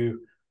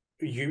you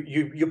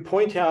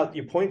point out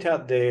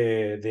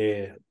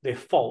their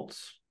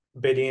faults,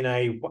 but in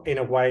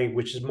a way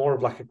which is more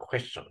of like a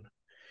question.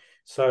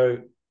 So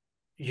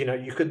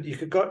you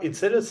could go,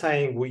 instead of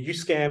saying, well, you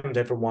scammed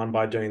everyone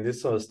by doing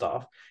this sort of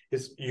stuff,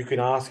 is you can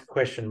ask a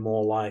question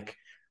more like,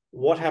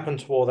 what happened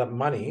to all that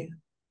money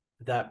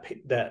that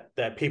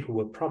people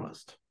were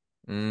promised?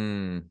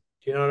 Mm.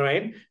 Do you know what I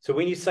mean? So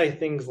when you say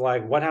things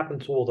like, what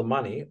happened to all the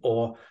money,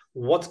 or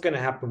what's going to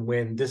happen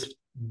when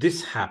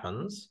this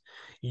happens,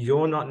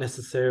 you're not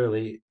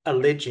necessarily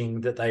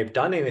alleging that they've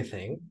done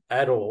anything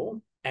at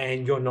all,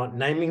 and you're not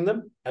naming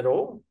them at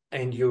all,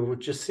 and you're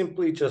just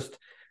simply just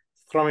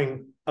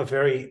throwing a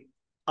very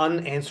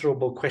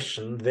unanswerable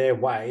question their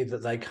way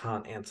that they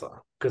can't answer,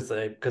 because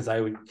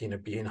they would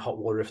be in hot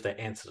water if they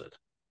answered it.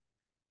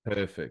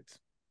 Perfect.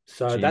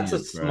 So that's a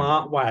Genius, bro.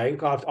 smart way.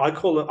 I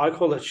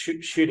call it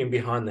shooting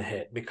behind the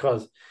head,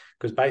 because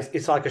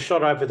it's like a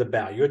shot over the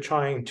bow. You're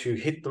trying to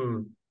hit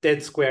them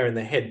dead square in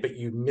the head, but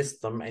you miss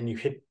them and you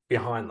hit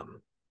behind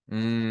them.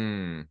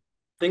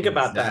 Think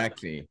about that.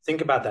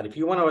 Think about that. If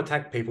you want to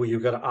attack people,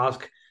 you've got to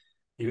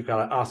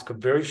ask a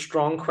very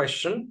strong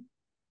question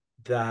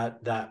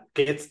that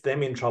gets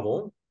them in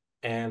trouble,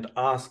 and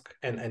ask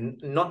and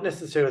not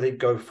necessarily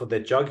go for their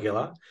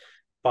jugular,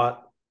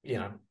 but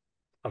I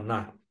don't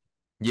know.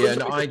 Yeah,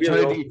 no, I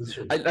totally.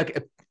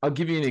 I'll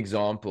give you an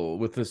example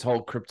with this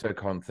whole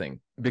CryptoCon thing,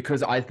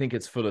 because I think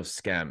it's full of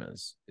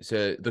scammers.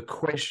 So the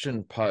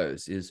question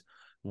posed is,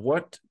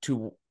 what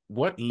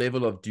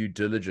level of due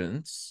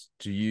diligence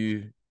do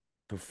you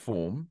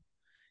perform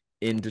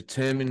in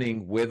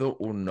determining whether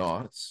or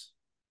not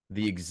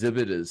the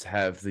exhibitors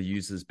have the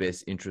user's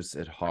best interests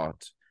at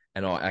heart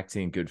and are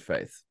acting in good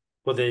faith?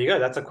 Well, there you go.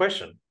 That's a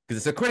question. Because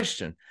it's a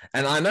question,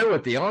 and I know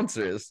what the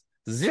answer is.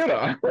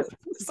 Zero.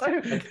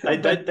 So,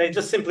 they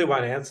just simply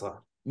won't answer.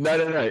 No,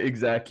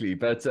 exactly.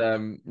 But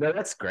no,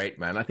 that's great,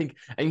 man. I think,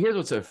 and here's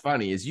what's so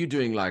funny is you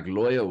doing like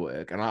lawyer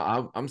work, and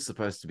I'm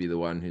supposed to be the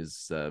one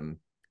who's a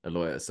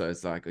lawyer. So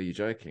it's like, are you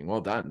joking?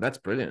 Well done. That's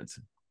brilliant.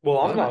 Well,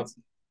 I'm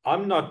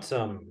not.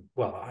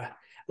 Well,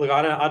 look,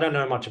 I don't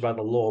know much about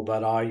the law,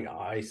 but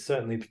I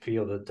certainly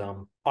feel that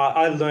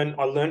I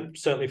learned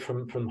certainly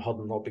from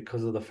Hodden Law,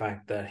 because of the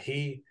fact that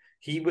he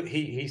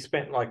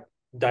spent like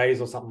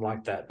days or something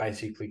like that,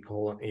 basically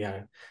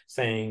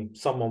saying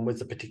someone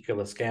was a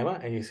particular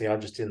scammer, and you see, I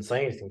just didn't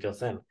say anything just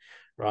then,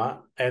 right?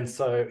 And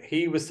so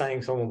he was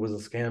saying someone was a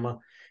scammer.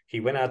 He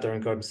went out there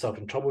and got himself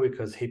in trouble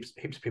because heaps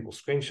of people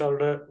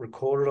screenshotted it,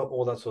 recorded it,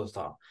 all that sort of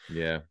stuff.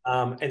 Yeah.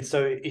 And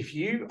so if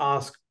you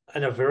ask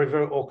in a very,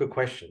 very awkward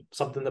question,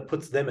 something that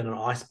puts them in an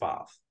ice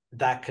bath,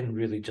 that can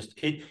really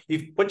just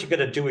what you got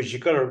to do is you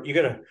got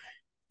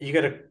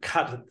to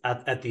cut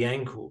at the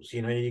ankles.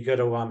 You got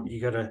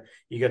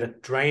to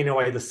drain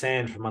away the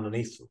sand from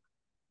underneath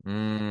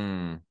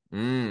them.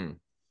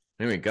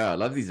 There we go. I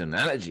love these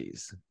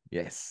analogies.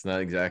 Yes, no,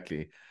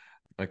 exactly.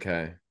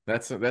 Okay,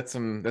 that's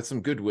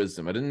some good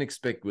wisdom. I didn't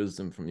expect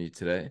wisdom from you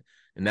today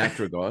in that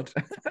regard.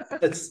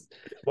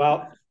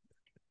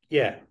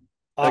 Yeah.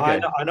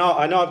 Okay. I know.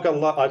 I've got a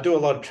lot. I do a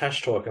lot of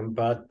trash talking,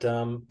 but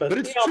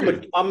it's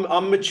true.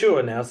 I'm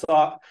mature now,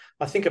 so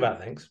I think about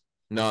things.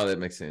 No, that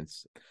makes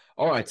sense.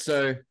 All right,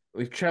 so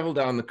we've traveled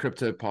down the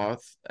crypto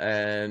path,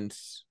 and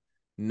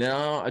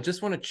now I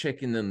just want to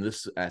check in on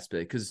this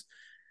aspect, because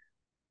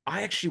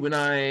I actually,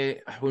 when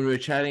we were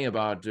chatting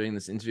about doing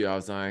this interview, I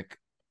was like,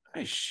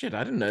 hey, shit,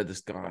 I didn't know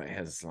this guy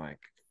has like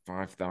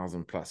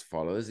 5,000 plus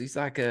followers. He's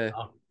like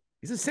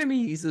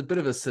he's a bit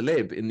of a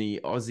celeb in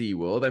the Aussie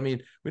world. I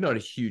mean, we're not a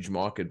huge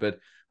market,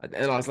 and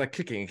I was like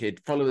clicking, okay,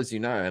 followers,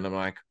 and I'm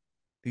like,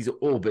 these are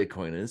all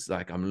Bitcoiners.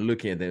 Like, I'm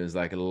looking at them, there's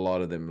like a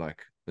lot of them,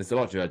 like there's a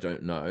lot of you I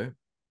don't know.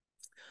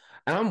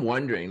 And I'm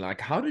wondering, like,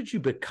 how did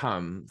you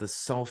become the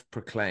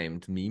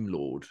self-proclaimed meme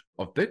lord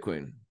of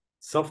Bitcoin?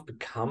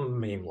 Self-become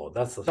meme lord.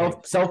 That's the thing.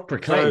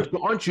 Self-proclaimed. So,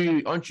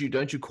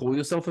 don't you call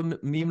yourself a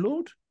meme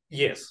lord?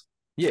 Yes.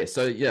 Yeah.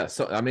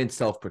 So I mean,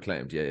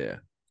 self-proclaimed. Yeah.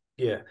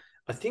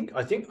 I think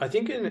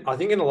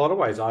in a lot of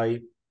ways,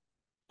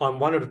 I'm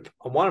one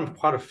of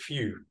quite a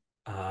few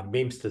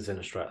memesters in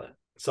Australia.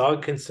 So I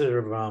would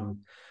consider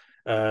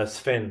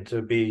Sven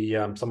to be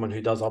someone who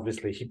does,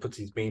 obviously, he puts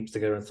his memes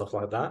together and stuff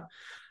like that.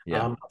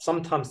 Yeah. I've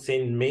sometimes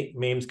seen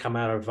memes come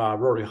out of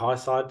Rory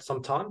Highside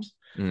sometimes.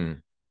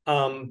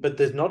 But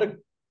there's not a.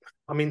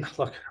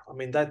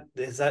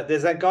 There's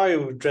that guy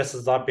who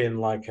dresses up in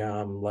like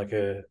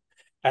an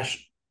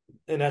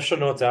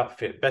astronaut's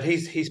outfit, but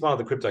he's one of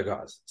the crypto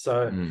guys.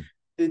 So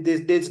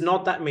there's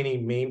not that many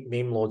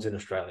meme lords in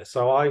Australia.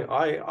 So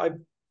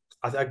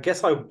I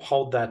guess I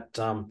hold that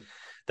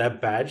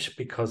badge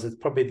because it's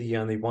probably the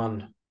only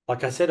one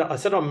I said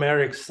on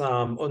Merrick's,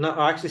 or no,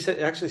 I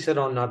actually said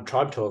on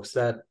Tribe Talks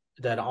that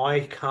I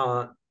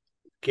can't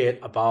get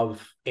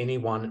above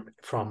anyone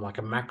from like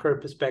a macro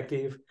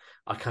perspective.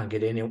 I can't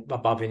get any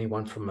above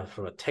anyone from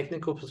a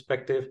technical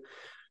perspective.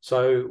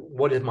 So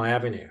what is my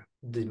avenue?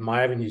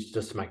 My avenue is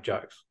just to make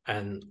jokes,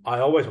 and I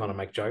always want to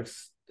make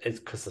jokes. It's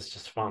because it's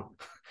just fun,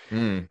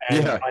 and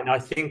Yeah. I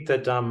think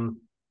that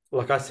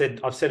like I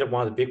said, I've said at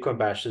one of the Bitcoin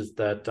bashes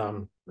that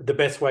the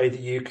best way that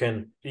you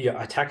can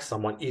attack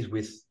someone is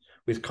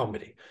with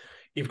comedy.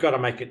 You've got to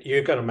make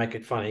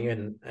it funny,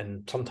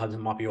 and sometimes it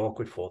might be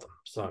awkward for them.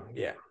 So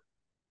yeah.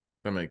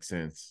 That makes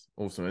sense.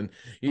 Awesome. And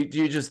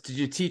did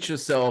you teach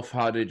yourself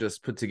how to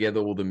just put together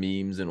all the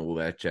memes and all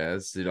that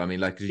jazz? I mean,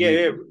 like, did Yeah,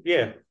 you? yeah,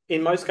 yeah.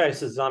 In most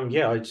cases,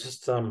 yeah, I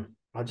just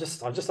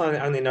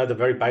only know the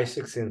very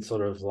basics in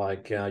sort of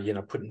like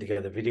putting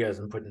together videos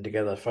and putting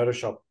together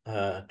Photoshop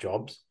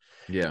jobs.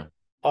 Yeah.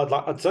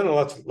 I'd certainly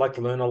like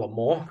to learn a lot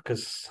more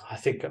because I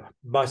think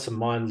most of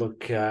mine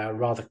look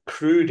rather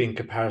crude in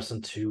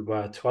comparison to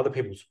other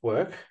people's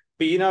work.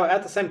 But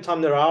at the same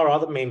time, there are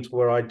other memes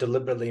where I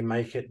deliberately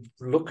make it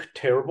look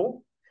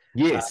terrible.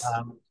 Yes.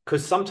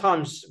 Because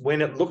sometimes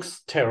when it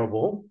looks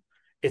terrible,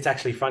 it's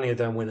actually funnier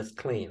than when it's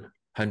clean.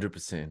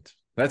 100%.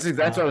 That's what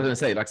I was Um, gonna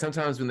say. Like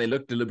sometimes when they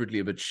look deliberately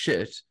a bit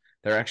shit,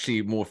 they're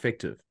actually more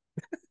effective.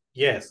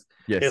 yes,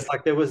 Yes. it's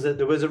like there was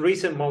a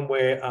recent one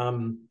where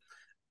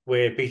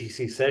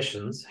BTC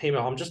Sessions.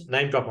 I'm just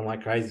name dropping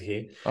like crazy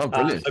here. Oh,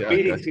 brilliant. So Yeah.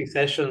 Okay. BTC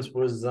Sessions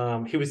was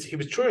he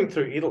was touring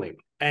through Italy,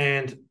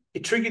 and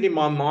it triggered in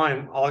my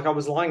mind. Like I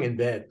was lying in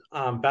bed,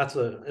 about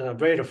to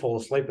ready to fall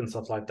asleep and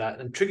stuff like that,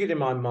 and triggered in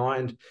my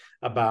mind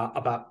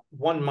about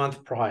 1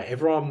 month prior.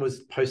 Everyone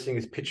was posting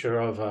this picture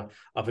of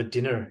a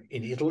dinner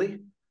in Italy.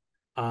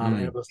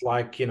 And it was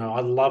like, I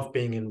love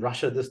being in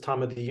Russia this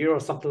time of the year or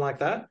something like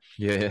that.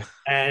 Yeah. Yeah.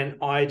 And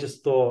I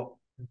just thought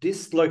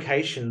this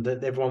location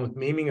that everyone was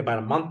memeing about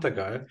a month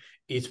ago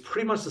is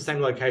pretty much the same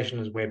location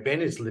as where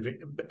Ben is living,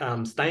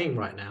 staying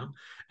right now.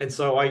 And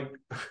so I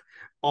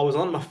was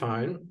on my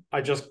phone.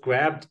 I just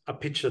grabbed a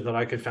picture that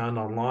I could find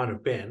online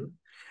of Ben,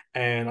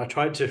 and I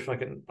tried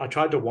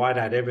to white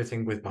out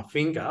everything with my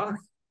finger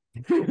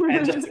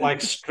and just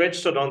like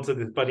stretched it onto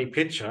this bloody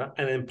picture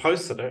and then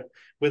posted it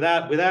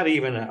without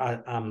even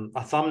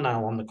a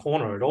thumbnail on the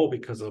corner at all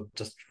because I've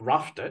just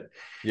roughed it.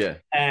 Yeah.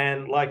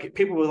 And like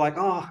people were like,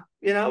 "Oh,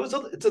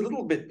 it's a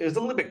little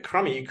bit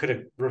crummy. You could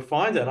have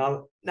refined it."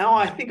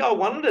 I think I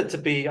wanted it to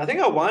be. I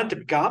think I wanted it to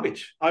be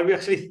garbage. I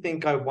actually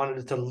think I wanted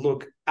it to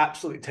look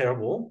absolutely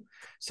terrible,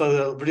 so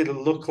that it really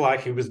looked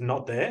like he was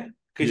not there.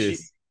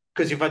 Yes.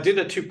 Because if I did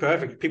it too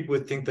perfect, people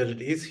would think that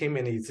it is him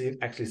and he's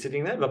actually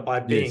sitting there. But by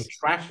being Yes.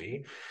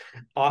 trashy,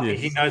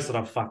 he Yes. knows that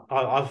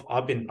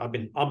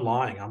I'm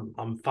lying.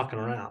 I'm fucking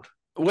around.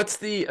 What's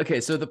the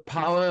okay? So the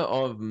power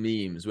of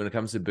memes when it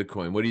comes to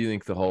Bitcoin. What do you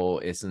think the whole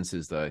essence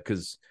is, though?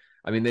 Because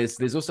I mean,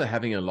 there's also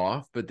having a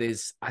laugh, but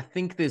I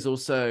think there's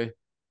also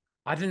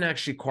I didn't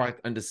actually quite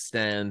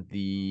understand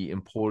the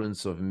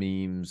importance of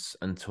memes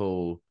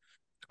until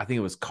I think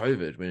it was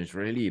COVID when it's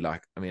really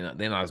like, I mean,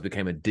 then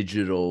became a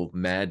digital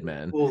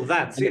madman. Well,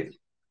 that's And, it.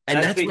 and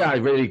That's that's where it. I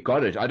really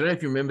got it. I don't know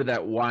if you remember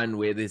that one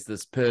where there's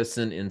this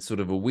person in sort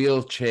of a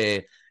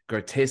wheelchair,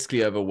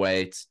 grotesquely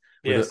overweight,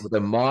 with Yes. a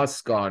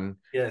mask on,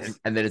 Yes.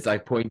 and then it's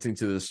like pointing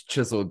to this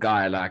chiseled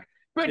guy, like,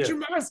 put Yeah. your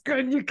mask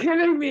on, you're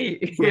killing me,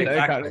 Yeah. kind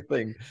Exactly. of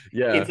thing.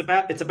 Yeah.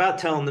 It's about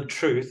telling the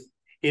truth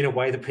in a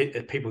way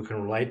that people can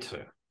relate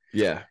to.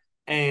 Yeah.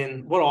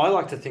 And what I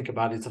like to think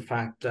about is the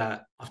fact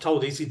that I've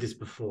told Izzy this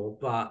before,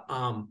 but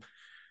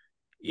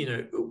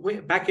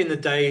back in the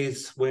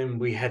days when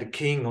we had a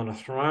king on a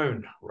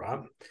throne, right?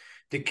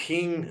 The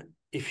king,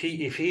 if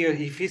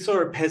he saw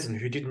a peasant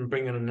who didn't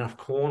bring in enough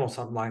corn or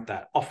something like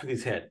that, off with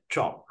his head,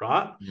 chop,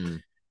 right?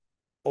 Mm.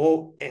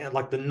 Or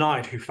like the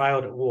knight who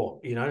failed at war,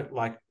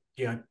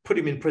 put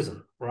him in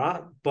prison,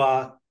 right?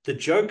 But the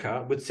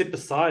Joker would sit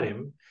beside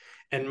him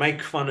and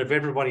make fun of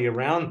everybody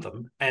around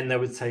them, and they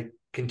would say,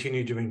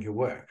 "Continue doing your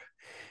work."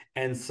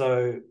 And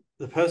so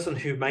the person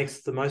who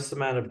makes the most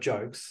amount of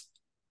jokes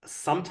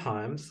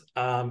sometimes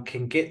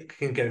can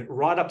go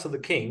right up to the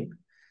king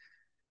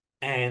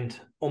and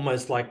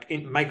almost like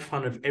make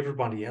fun of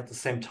everybody at the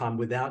same time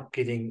without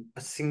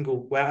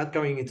without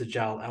going into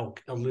jail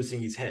or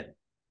losing his head.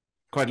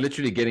 Quite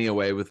literally getting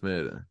away with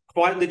murder.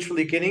 Quite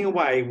literally getting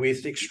away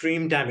with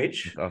extreme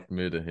damage, After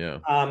murder,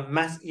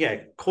 yeah.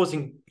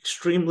 causing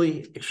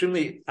extremely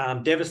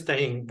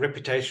devastating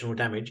reputational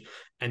damage,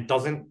 and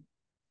doesn't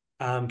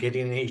get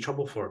in any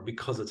trouble for it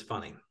because it's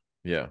funny.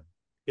 Yeah.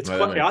 It's No,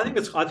 that quite.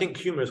 makes sense. I think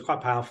humor is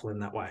quite powerful in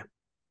that way.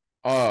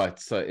 Oh,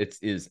 it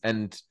is.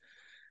 And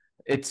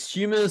it's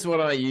humor is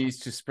what I use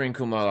to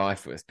sprinkle my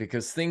life with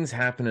because things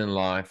happen in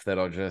life that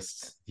are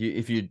just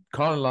if you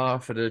can't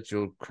laugh at it,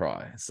 you'll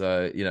cry.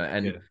 So,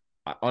 and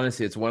Yeah.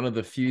 honestly, it's one of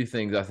the few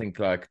things I think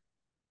like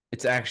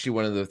it's actually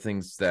one of the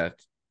things that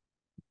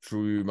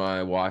drew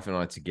my wife and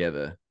I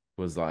together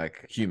was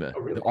like humor. Oh,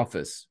 The really?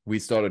 Office. We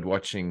started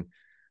watching,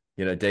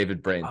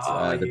 David Brent,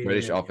 Oh, the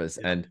British yeah, Office,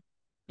 yeah, and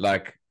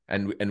like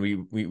and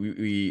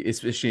we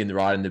especially in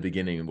the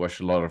beginning, we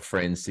watched a lot of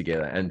Friends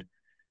together, and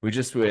we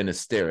just were in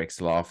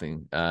hysterics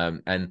laughing,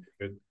 and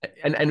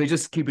we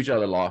just keep each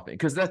other laughing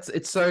because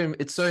it's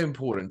so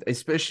important,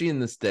 especially in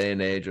this day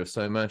and age of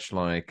so much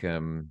like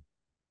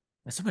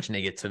there's so much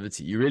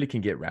negativity. You really can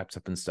get wrapped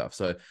up in stuff.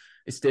 So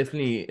it's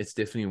definitely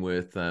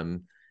worth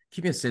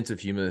keeping a sense of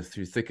humor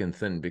through thick and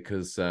thin,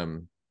 because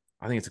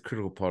I think it's a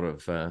critical part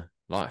of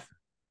life.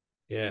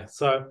 Yeah.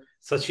 So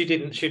she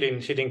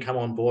didn't come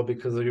on board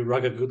because of your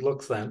rugged good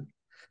looks then.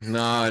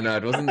 No,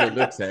 it wasn't the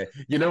looks. Eh?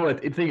 You know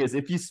what? The thing is,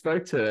 if you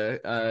spoke to her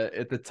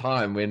at the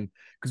time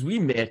because we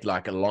met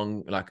like I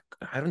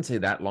don't say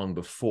that long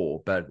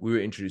before, but we were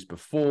introduced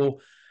before,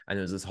 and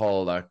there was this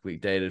whole like we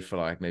dated for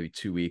like maybe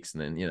 2 weeks,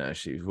 and then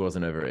she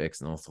wasn't over her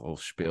ex and all the whole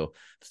spiel.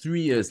 3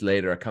 years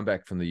later, I come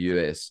back from the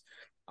US.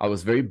 I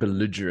was very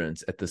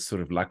belligerent at this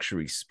sort of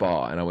luxury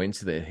spa, and I went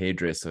to the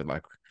hairdresser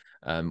like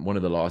one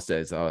of the last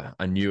days. I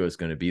knew I was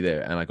going to be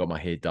there, and I got my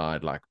hair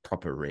dyed like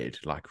proper red,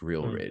 like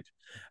real red.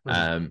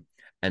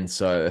 And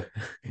so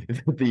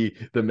the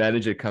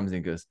manager comes in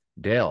and goes,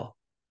 Dale,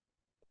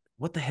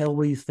 what the hell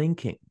were you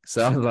thinking?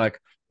 So I was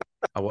like,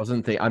 I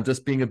wasn't thinking, I'm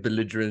just being a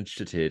belligerent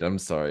shithead. I'm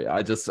sorry.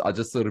 I just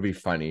thought it'd be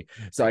funny.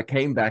 So I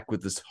came back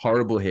with this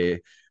horrible hair.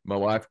 My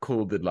wife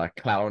called it like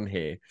clown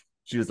hair.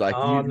 She was like,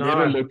 Oh you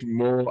never no. looked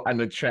more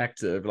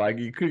unattractive. Like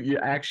you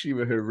actually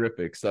were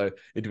horrific. So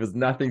it was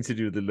nothing to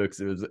do with the looks.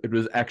 It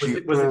was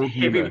actually Was it all heavy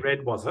humor.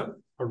 red, was it?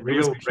 A It was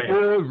real red.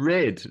 pure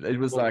red. It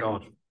was Oh like,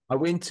 God. I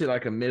went to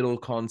like a metal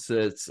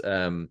concert,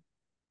 and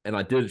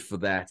I did it for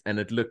that, and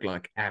it looked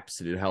like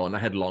absolute hell. And I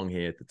had long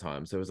hair at the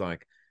time, so it was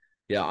like,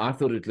 yeah, I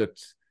thought it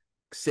looked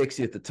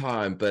sexy at the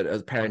time, but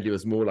apparently it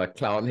was more like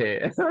clown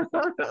hair.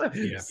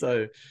 Yeah.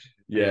 So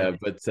yeah,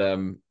 but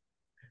so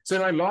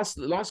my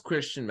last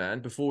question, man,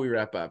 before we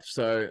wrap up.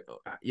 So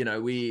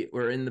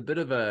we're in a bit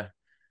of a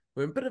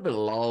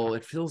lull.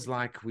 It feels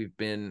like we've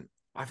been.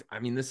 I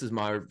mean, this is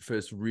my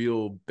first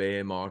real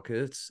bear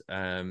market,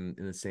 in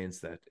the sense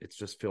that it's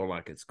just feel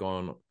like it's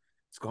gone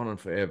on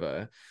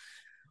forever.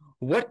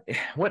 What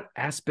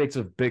aspects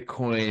of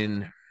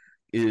Bitcoin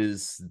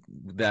is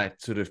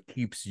that sort of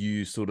keeps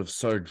you sort of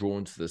so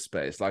drawn to the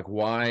space? Like,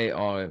 why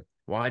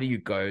do you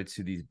go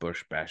to these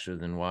bush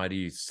bashers, and why do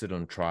you sit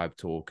on Tribe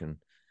Talk, and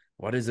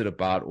what is it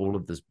about all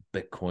of this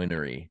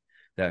Bitcoinery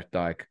that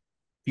like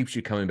keeps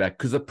you coming back?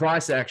 Because the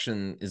price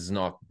action is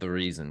not the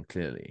reason,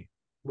 clearly.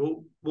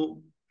 Well,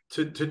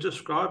 to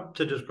describe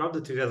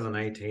the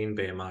 2018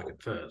 bear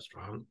market first,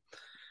 right?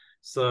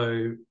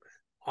 So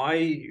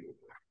I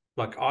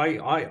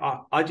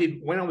did,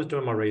 when I was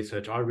doing my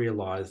research, I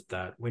realized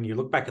that when you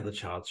look back at the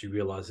charts, you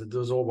realize that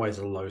there's always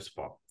a low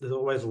spot. There's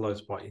always a low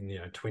spot in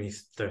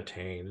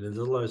 2013. There's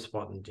a low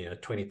spot in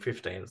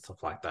 2015 and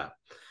stuff like that.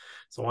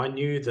 So I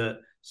knew that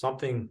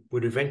something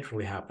would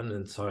eventually happen,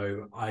 and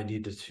so I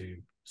needed to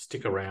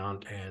stick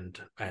around and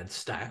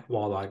stack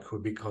while I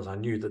could, because I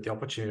knew that the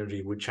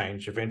opportunity would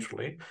change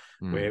eventually,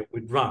 where it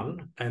would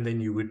run and then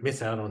you would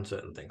miss out on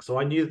certain things. So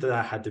I knew that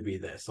I had to be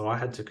there. So I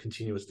had to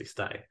continuously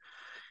stay.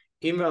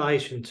 In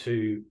relation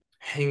to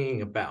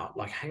hanging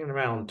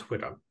around on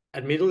Twitter,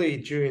 admittedly,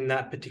 during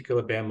that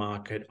particular bear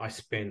market, I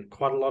spent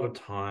quite a lot of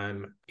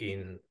time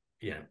in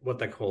what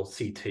they call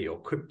CT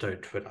or crypto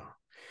Twitter,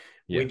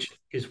 which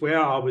is where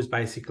I was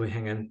basically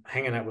hanging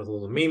out with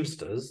all the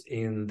memesters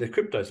in the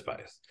crypto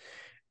space.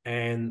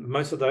 And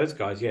most of those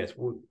guys, yes,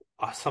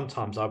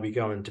 sometimes I'll be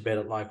going to bed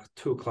at like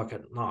 2:00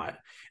 at night,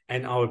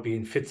 and I would be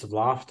in fits of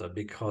laughter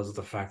because of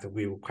the fact that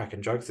we were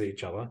cracking jokes at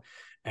each other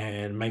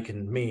and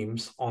making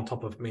memes on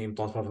top of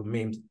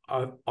memes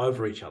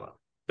over each other.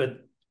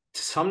 But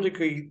to some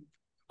degree,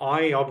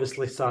 I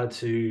obviously started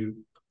to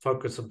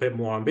focus a bit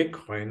more on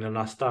Bitcoin, and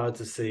I started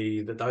to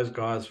see that those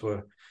guys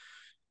were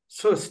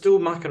sort of still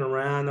mucking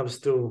around. They were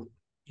still,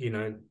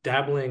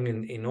 dabbling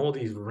in all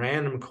these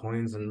random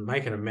coins and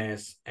making a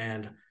mess.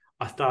 And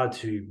I started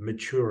to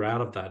mature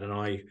out of that. And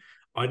I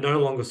no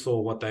longer saw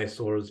what they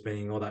saw as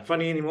being all that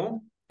funny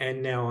anymore.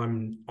 And now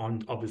I'm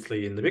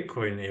obviously in the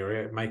Bitcoin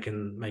area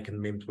making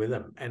memes with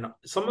them. And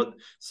some of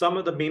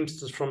the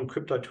memesters from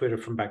crypto Twitter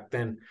from back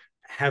then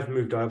have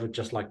moved over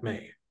just like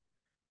me.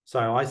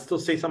 So I still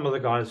see some of the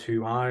guys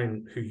who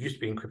used to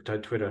be in crypto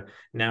Twitter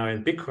now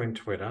in Bitcoin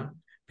Twitter,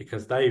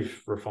 because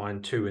they've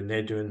refined too, and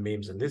they're doing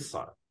memes on this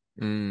side.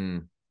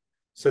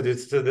 So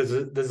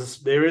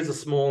there is a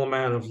small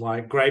amount of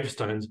like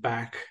gravestones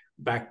back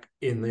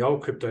in the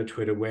old crypto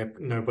Twitter where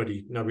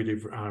nobody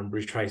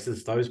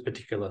retraces those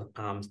particular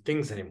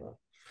things anymore.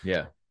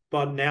 Yeah.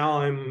 But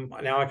now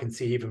I can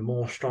see even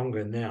more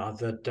stronger now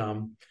that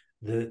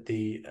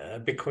the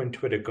Bitcoin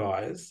Twitter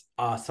guys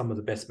are some of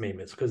the best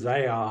memers, because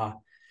they are.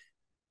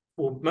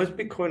 Well, most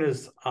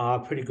Bitcoiners are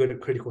pretty good at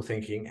critical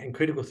thinking, and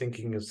critical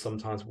thinking is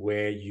sometimes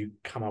where you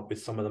come up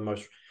with some of the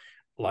most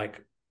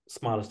like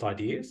smartest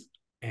ideas,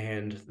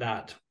 and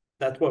that's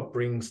what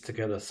brings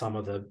together some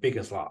of the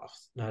biggest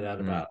laughs, no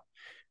doubt about it.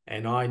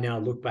 And I now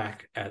look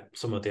back at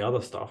some of the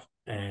other stuff,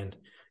 and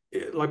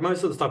like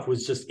most of the stuff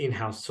was just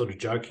in-house sort of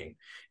joking.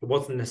 It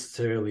wasn't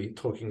necessarily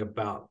talking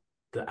about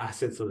the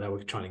assets that they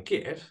were trying to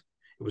get.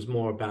 It It was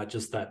more about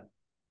just that,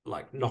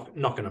 like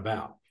knocking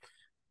about.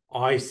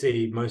 I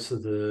see most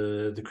of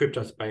the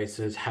crypto space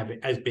as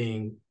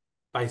being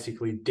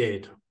basically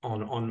dead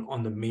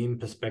on the meme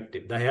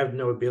perspective. They have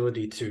no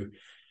ability to.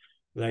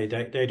 They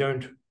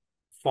don't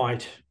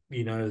fight.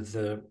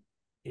 WEF,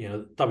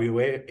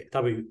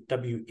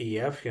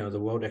 the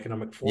World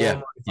Economic Forum, Yeah,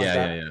 like yeah, yeah,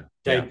 that. yeah,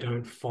 They yeah,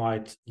 don't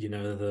fight,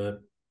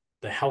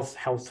 the health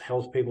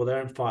people. They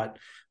don't fight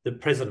the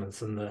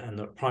presidents and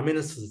the prime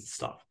ministers and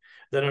stuff.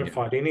 They don't yeah.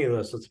 fight any of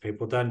those sorts of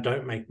people. They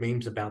don't make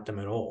memes about them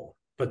at all.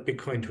 But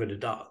Bitcoin Twitter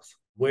does.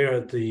 We're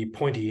at the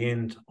pointy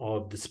end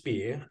of the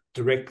spear,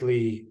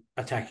 directly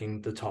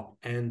attacking the top.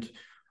 And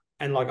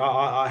like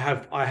I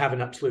have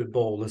an absolute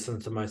ball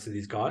listening to most of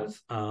these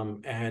guys,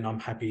 and I'm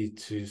happy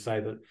to say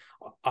that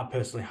I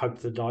personally hope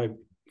that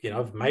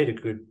I've made a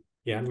good,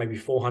 maybe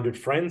 400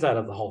 friends out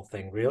of the whole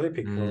thing, really,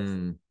 because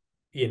Mm,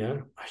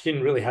 I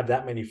didn't really have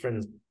that many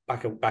friends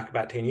back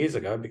about 10 years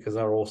ago because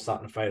they were all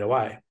starting to fade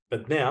away.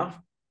 But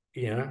now,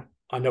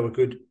 I know a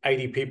good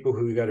 80 people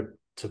who go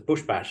to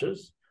bush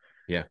bashes,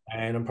 yeah.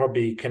 and I'm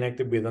probably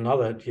connected with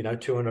another,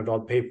 200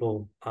 odd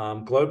people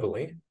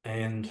globally.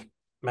 And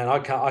man, I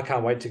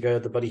can't wait to go to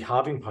the buddy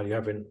halving party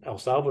over in El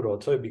Salvador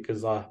too,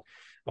 because I'll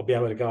be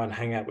able to go and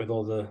hang out with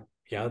all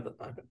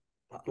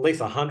at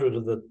least 100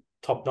 of the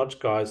top notch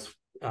guys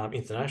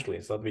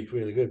internationally. So that'd be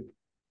really good.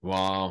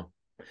 Wow.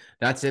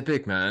 That's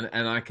epic, man.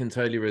 And I can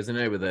totally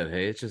resonate with that.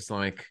 Hey, it's just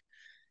like,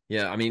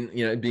 yeah, I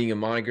mean, being a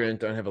migrant,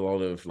 don't have a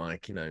lot of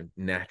like,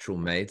 natural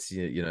mates.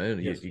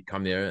 Yes. You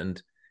come there,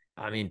 and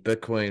I mean,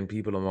 Bitcoin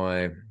people are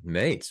my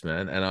mates,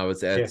 man. And I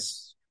was at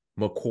Yes.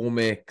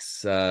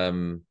 McCormick's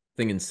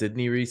thing in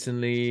Sydney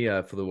recently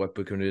for the What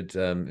Bitcoin Did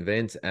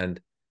event, and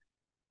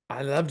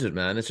I loved it,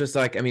 man. It's just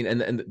like, I mean,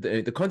 and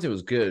the content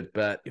was good,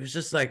 but it was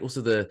just like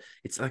also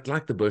it's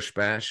like the Bush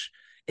Bash.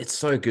 It's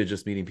so good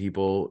just meeting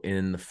people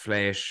in the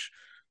flesh.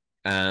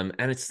 And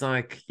it's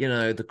like,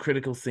 the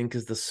critical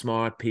thinkers, the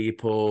smart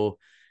people,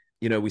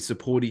 we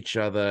support each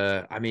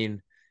other. I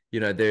mean,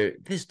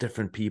 there's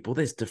different people,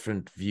 there's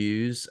different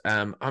views.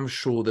 I'm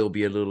sure there'll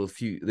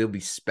be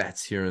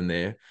spats here and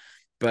there,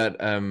 but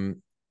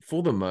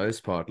for the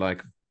most part,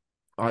 like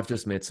I've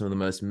just met some of the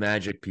most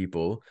magic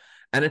people,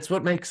 and it's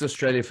what makes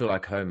Australia feel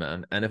like home,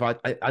 man. And if I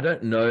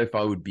don't know if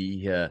I would be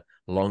here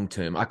long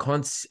term. I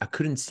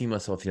couldn't see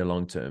myself here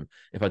long term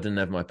if I didn't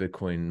have my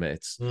Bitcoin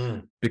mates,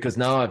 Mm. because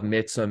now I've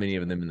met so many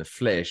of them in the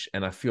flesh,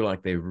 and I feel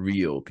like they're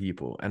real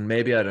people. And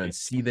maybe I don't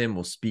see them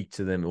or speak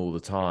to them all the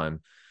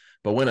time,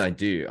 but when I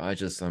do,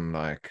 I'm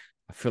like,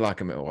 I feel like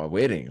I'm at a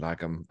wedding,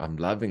 like I'm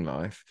loving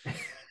life.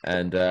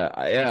 And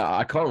yeah,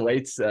 I can't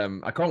wait.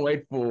 I can't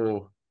wait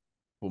for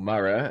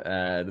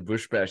Murrah. The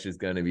Bush Bash is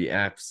going to be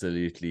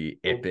absolutely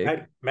Well,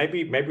 epic.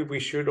 maybe we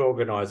should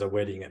organize a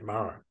wedding at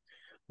Murrah.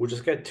 We'll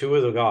just get two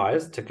of the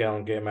guys to go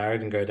and get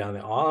married and go down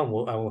the aisle, and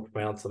we'll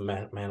pronounce them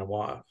man and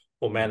wife,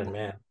 or man and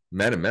man.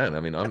 Man and man.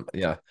 I mean,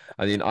 yeah.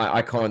 I mean,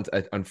 I can't.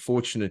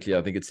 Unfortunately,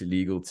 I think it's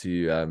illegal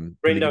to. Brendo and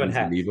Polygamy is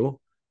hats. illegal.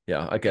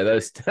 Yeah. Okay.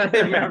 Those.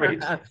 They're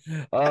married.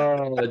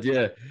 Oh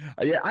yeah,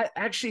 yeah.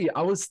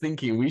 I was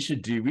thinking we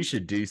should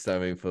do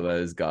something for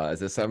those guys.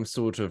 There's some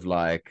sort of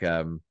like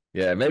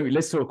yeah. Maybe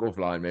let's talk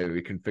offline. Maybe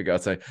we can figure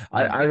out something.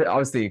 I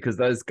was thinking, because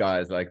those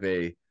guys, like,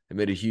 they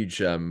made a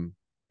huge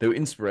they were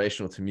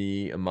inspirational to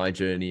me and my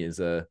journey as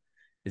a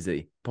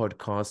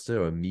podcaster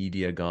or a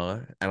media guy,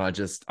 and I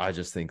just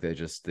think they're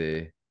just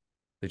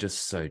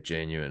so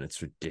genuine.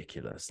 It's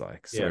ridiculous.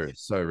 Like, so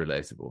Yes. so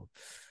relatable.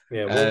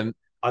 Yeah. Well, Um,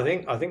 I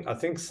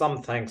think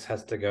some thanks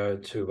has to go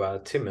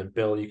to Tim and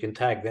Bill. You can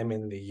tag them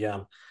in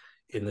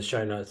the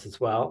show notes as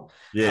well,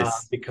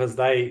 yes. because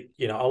they,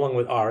 along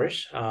with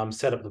Irish,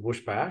 set up the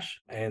Bush Bash,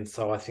 and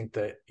so I think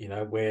that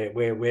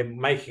we're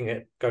making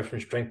it go from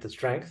strength to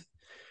strength,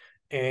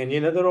 and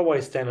they're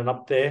always standing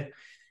up there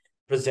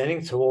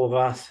presenting to all of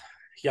us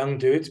young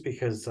dudes,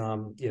 because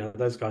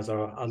those guys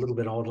are a little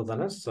bit older than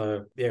us.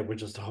 So yeah, we're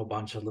just a whole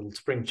bunch of little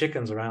spring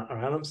chickens around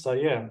them. So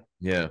yeah,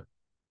 Yeah,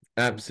 but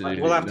we'll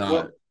absolutely. have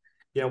to.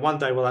 No, One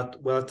day we'll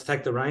have to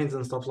take the reins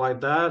and stuff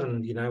like that,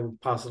 and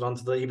pass it on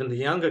to even the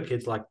younger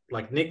kids, like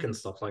Nick and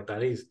stuff like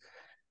that.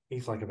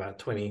 He's like about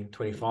 20,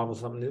 25 or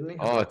something, isn't he?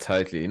 oh,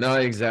 totally. No,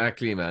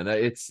 exactly, man.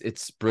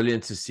 It's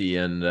brilliant to see,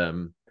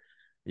 and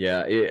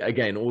yeah.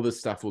 Again, all this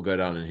stuff will go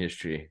down in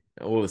history.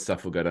 All this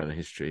stuff will go down in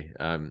history.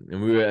 And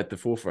we were at the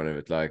forefront of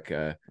it. Like,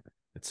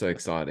 it's so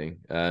exciting.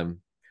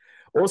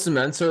 Awesome,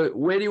 man. So,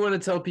 where do you want to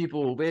tell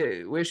people,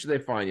 where should they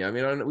find you? I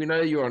mean, we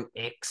know you're on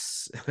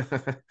X.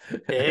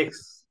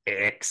 X.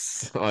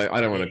 X.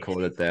 I don't want to X.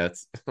 call it that.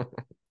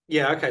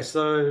 Yeah. Okay.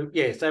 So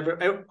yeah. So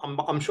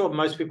I'm sure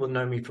most people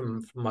know me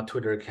from my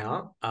Twitter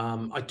account.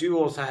 I do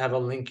also have a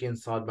link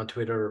inside my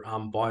Twitter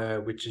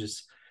bio, which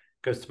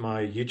goes to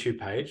my YouTube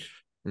page.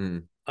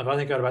 Mm. I've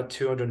only got about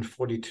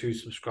 242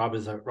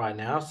 subscribers right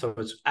now, so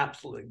it's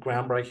absolutely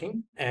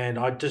groundbreaking. And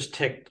I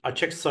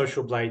checked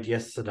Social Blade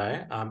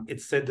yesterday.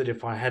 It said that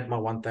if I had my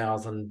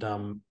 1,000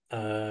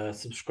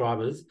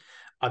 subscribers,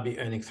 I'd be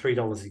earning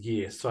 $3 a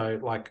year. So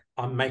like,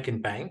 I'm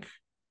making bank.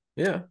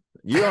 Yeah,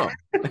 you are.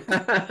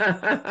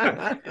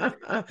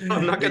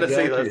 I'm not going to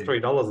see those Exactly.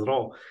 $3 at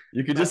all.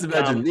 You could just But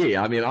imagine me.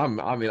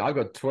 I've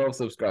got 12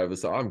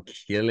 subscribers, so I'm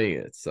killing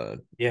it. So I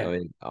yeah.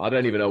 mean, I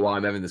don't even know why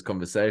I'm having this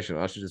conversation.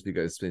 I should just be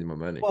going spending my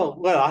money. Well,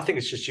 I think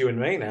it's just you and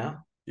me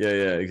now. Yeah,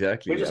 We're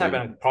exactly. just I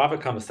having mean, a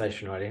private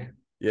conversation right here.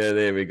 yeah,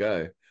 there we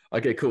go.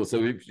 Okay, cool. So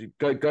we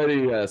go to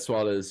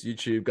Swaala's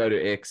YouTube, go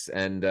to X,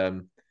 and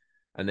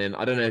then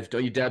I don't know if are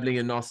you dabbling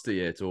in Noster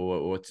yet,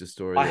 or what's your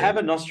story I there? have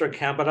a Nostra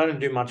account, but I don't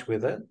do much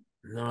with it.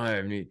 No,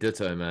 I mean,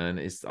 ditto, man.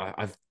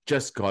 I've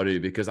just got to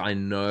because I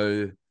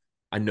know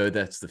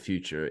that's the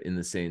future in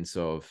the sense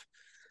of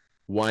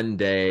one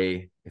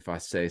day if I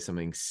say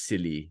something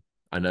silly,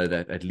 I know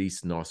that at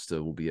least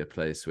Noster will be a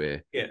place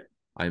where Yeah.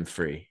 I'm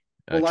free,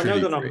 Well,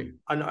 truly free.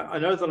 I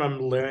know that I'm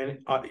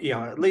learning.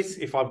 At least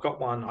if I've got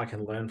one, I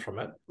can learn from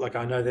it. Like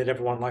I know that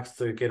everyone likes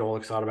to get all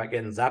excited about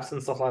getting zaps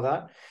and stuff like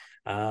that.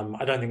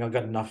 I don't think I've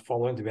got enough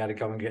following to be able to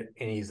go and get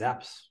any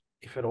zaps,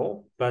 if at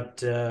all.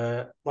 But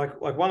like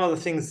one of the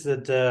things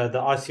that the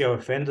ICO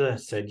offender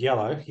said,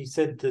 Yellow, he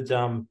said that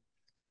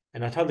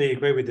and I totally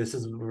agree with this.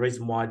 This is the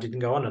reason why I didn't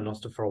go on a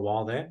Nostr for a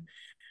while there,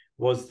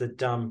 was that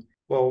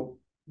well,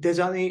 there's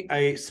only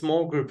a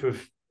small group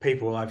of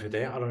people over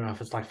there. I don't know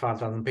if it's like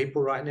 5,000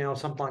 people right now or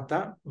something like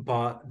that,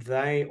 but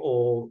they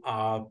all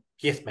are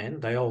yes men.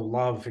 They all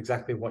love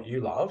exactly what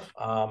you love.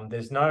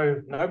 There's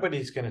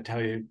nobody's going to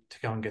tell you to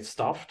go and get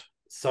stuffed.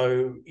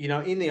 So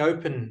in the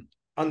open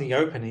on the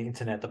open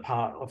internet, the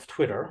part of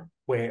Twitter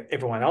where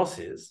everyone else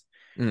is,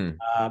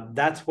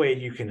 that's where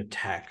you can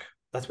attack.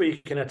 That's where you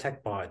can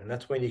attack Biden.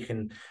 That's where you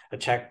can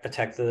attack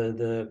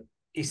the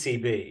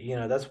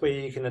ECB. That's where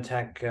you can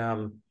attack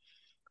Dan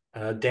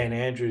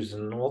Andrews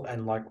and all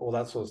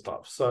that sort of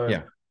stuff. So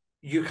Yeah.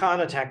 you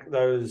can't attack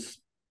those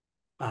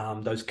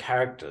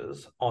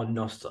characters on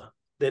Nostr.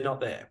 They're not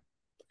there,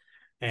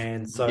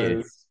 and so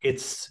Yes.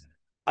 it's.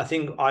 I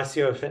think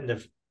ICO offender.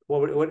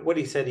 What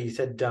he said. He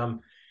said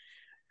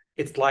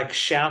it's like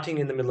shouting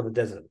in the middle of a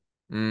desert.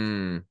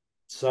 Mm,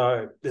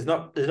 So there's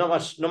not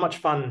much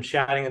fun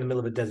shouting in the middle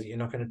of a desert. You're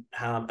not going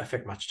to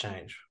affect much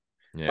change.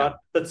 yeah.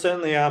 But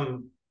certainly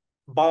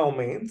by all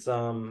means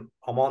I'm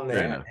on Fair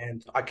there, enough.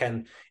 and I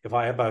can, if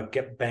I ever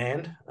get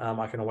banned,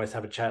 I can always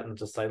have a chat and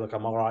just say, look,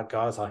 I'm all right,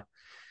 guys. I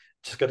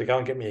just got to go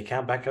and get my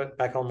account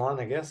back online,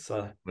 I guess.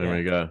 So There yeah,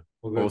 we go.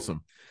 we're good.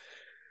 Awesome.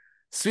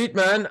 Sweet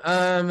man.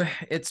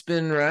 It's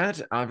been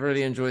rad. I've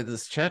really enjoyed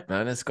this chat,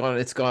 man. It's gone we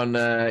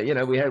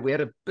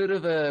had a bit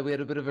of a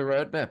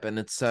roadmap, and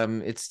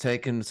it's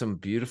taken some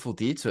beautiful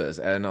detours,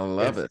 and I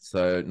love Yes, it.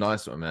 So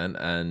nice one, man.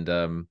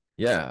 And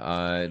yeah,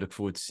 I look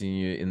forward to seeing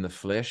you in the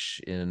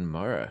flesh in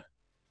Mara.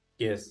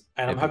 yes,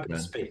 and I'm Epic, hoping to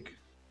man. speak.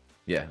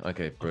 Yeah,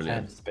 okay, I plan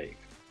brilliant. to speak.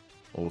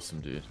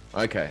 Awesome, dude.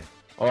 Okay.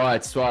 All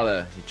right,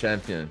 Swaaala, you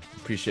champion.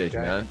 Appreciate you,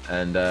 Okay. man.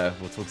 And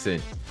we'll talk soon.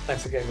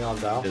 Thanks for getting me on,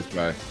 Dale. Cheers,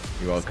 bro.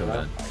 You're welcome,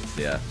 man.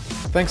 Yeah.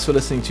 Thanks for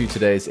listening to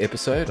today's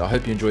episode. I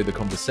hope you enjoyed the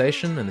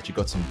conversation and that you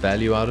got some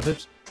value out of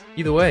it.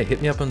 Either way,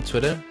 hit me up on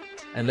Twitter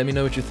and let me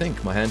know what you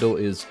think. My handle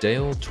is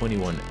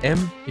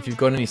Dale21M. If you've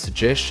got any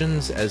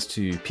suggestions as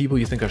to people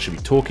you think I should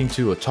be talking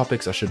to or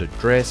topics I should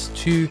address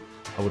too,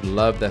 I would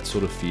love that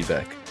sort of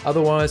feedback.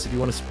 Otherwise, if you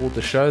want to support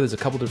the show, there's a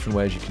couple different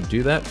ways you can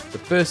do that. The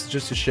first is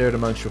just to share it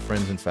amongst your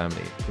friends and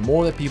family. The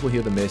more that people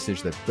hear the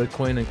message that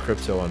Bitcoin and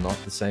crypto are not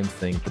the same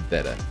thing, the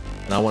better.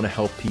 And I want to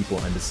help people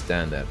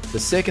understand that. The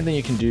second thing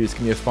you can do is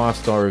give me a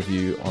 5-star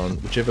review on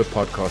whichever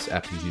podcast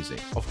app you're using.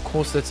 Of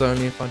course, that's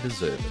only if I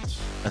deserve it.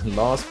 And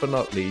last but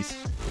not least,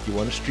 if you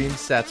want to stream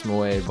sats my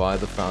way via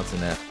the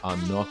Fountain app,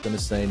 I'm not going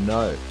to say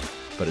no,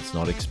 but it's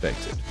not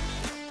expected.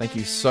 Thank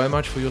you so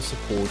much for your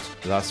support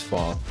thus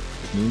far.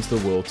 It means the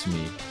world to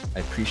me. I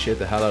appreciate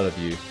the hell out of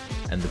you,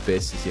 and the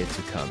best is yet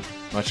to come.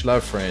 Much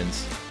love,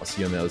 friends. I'll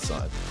see you on the other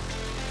side.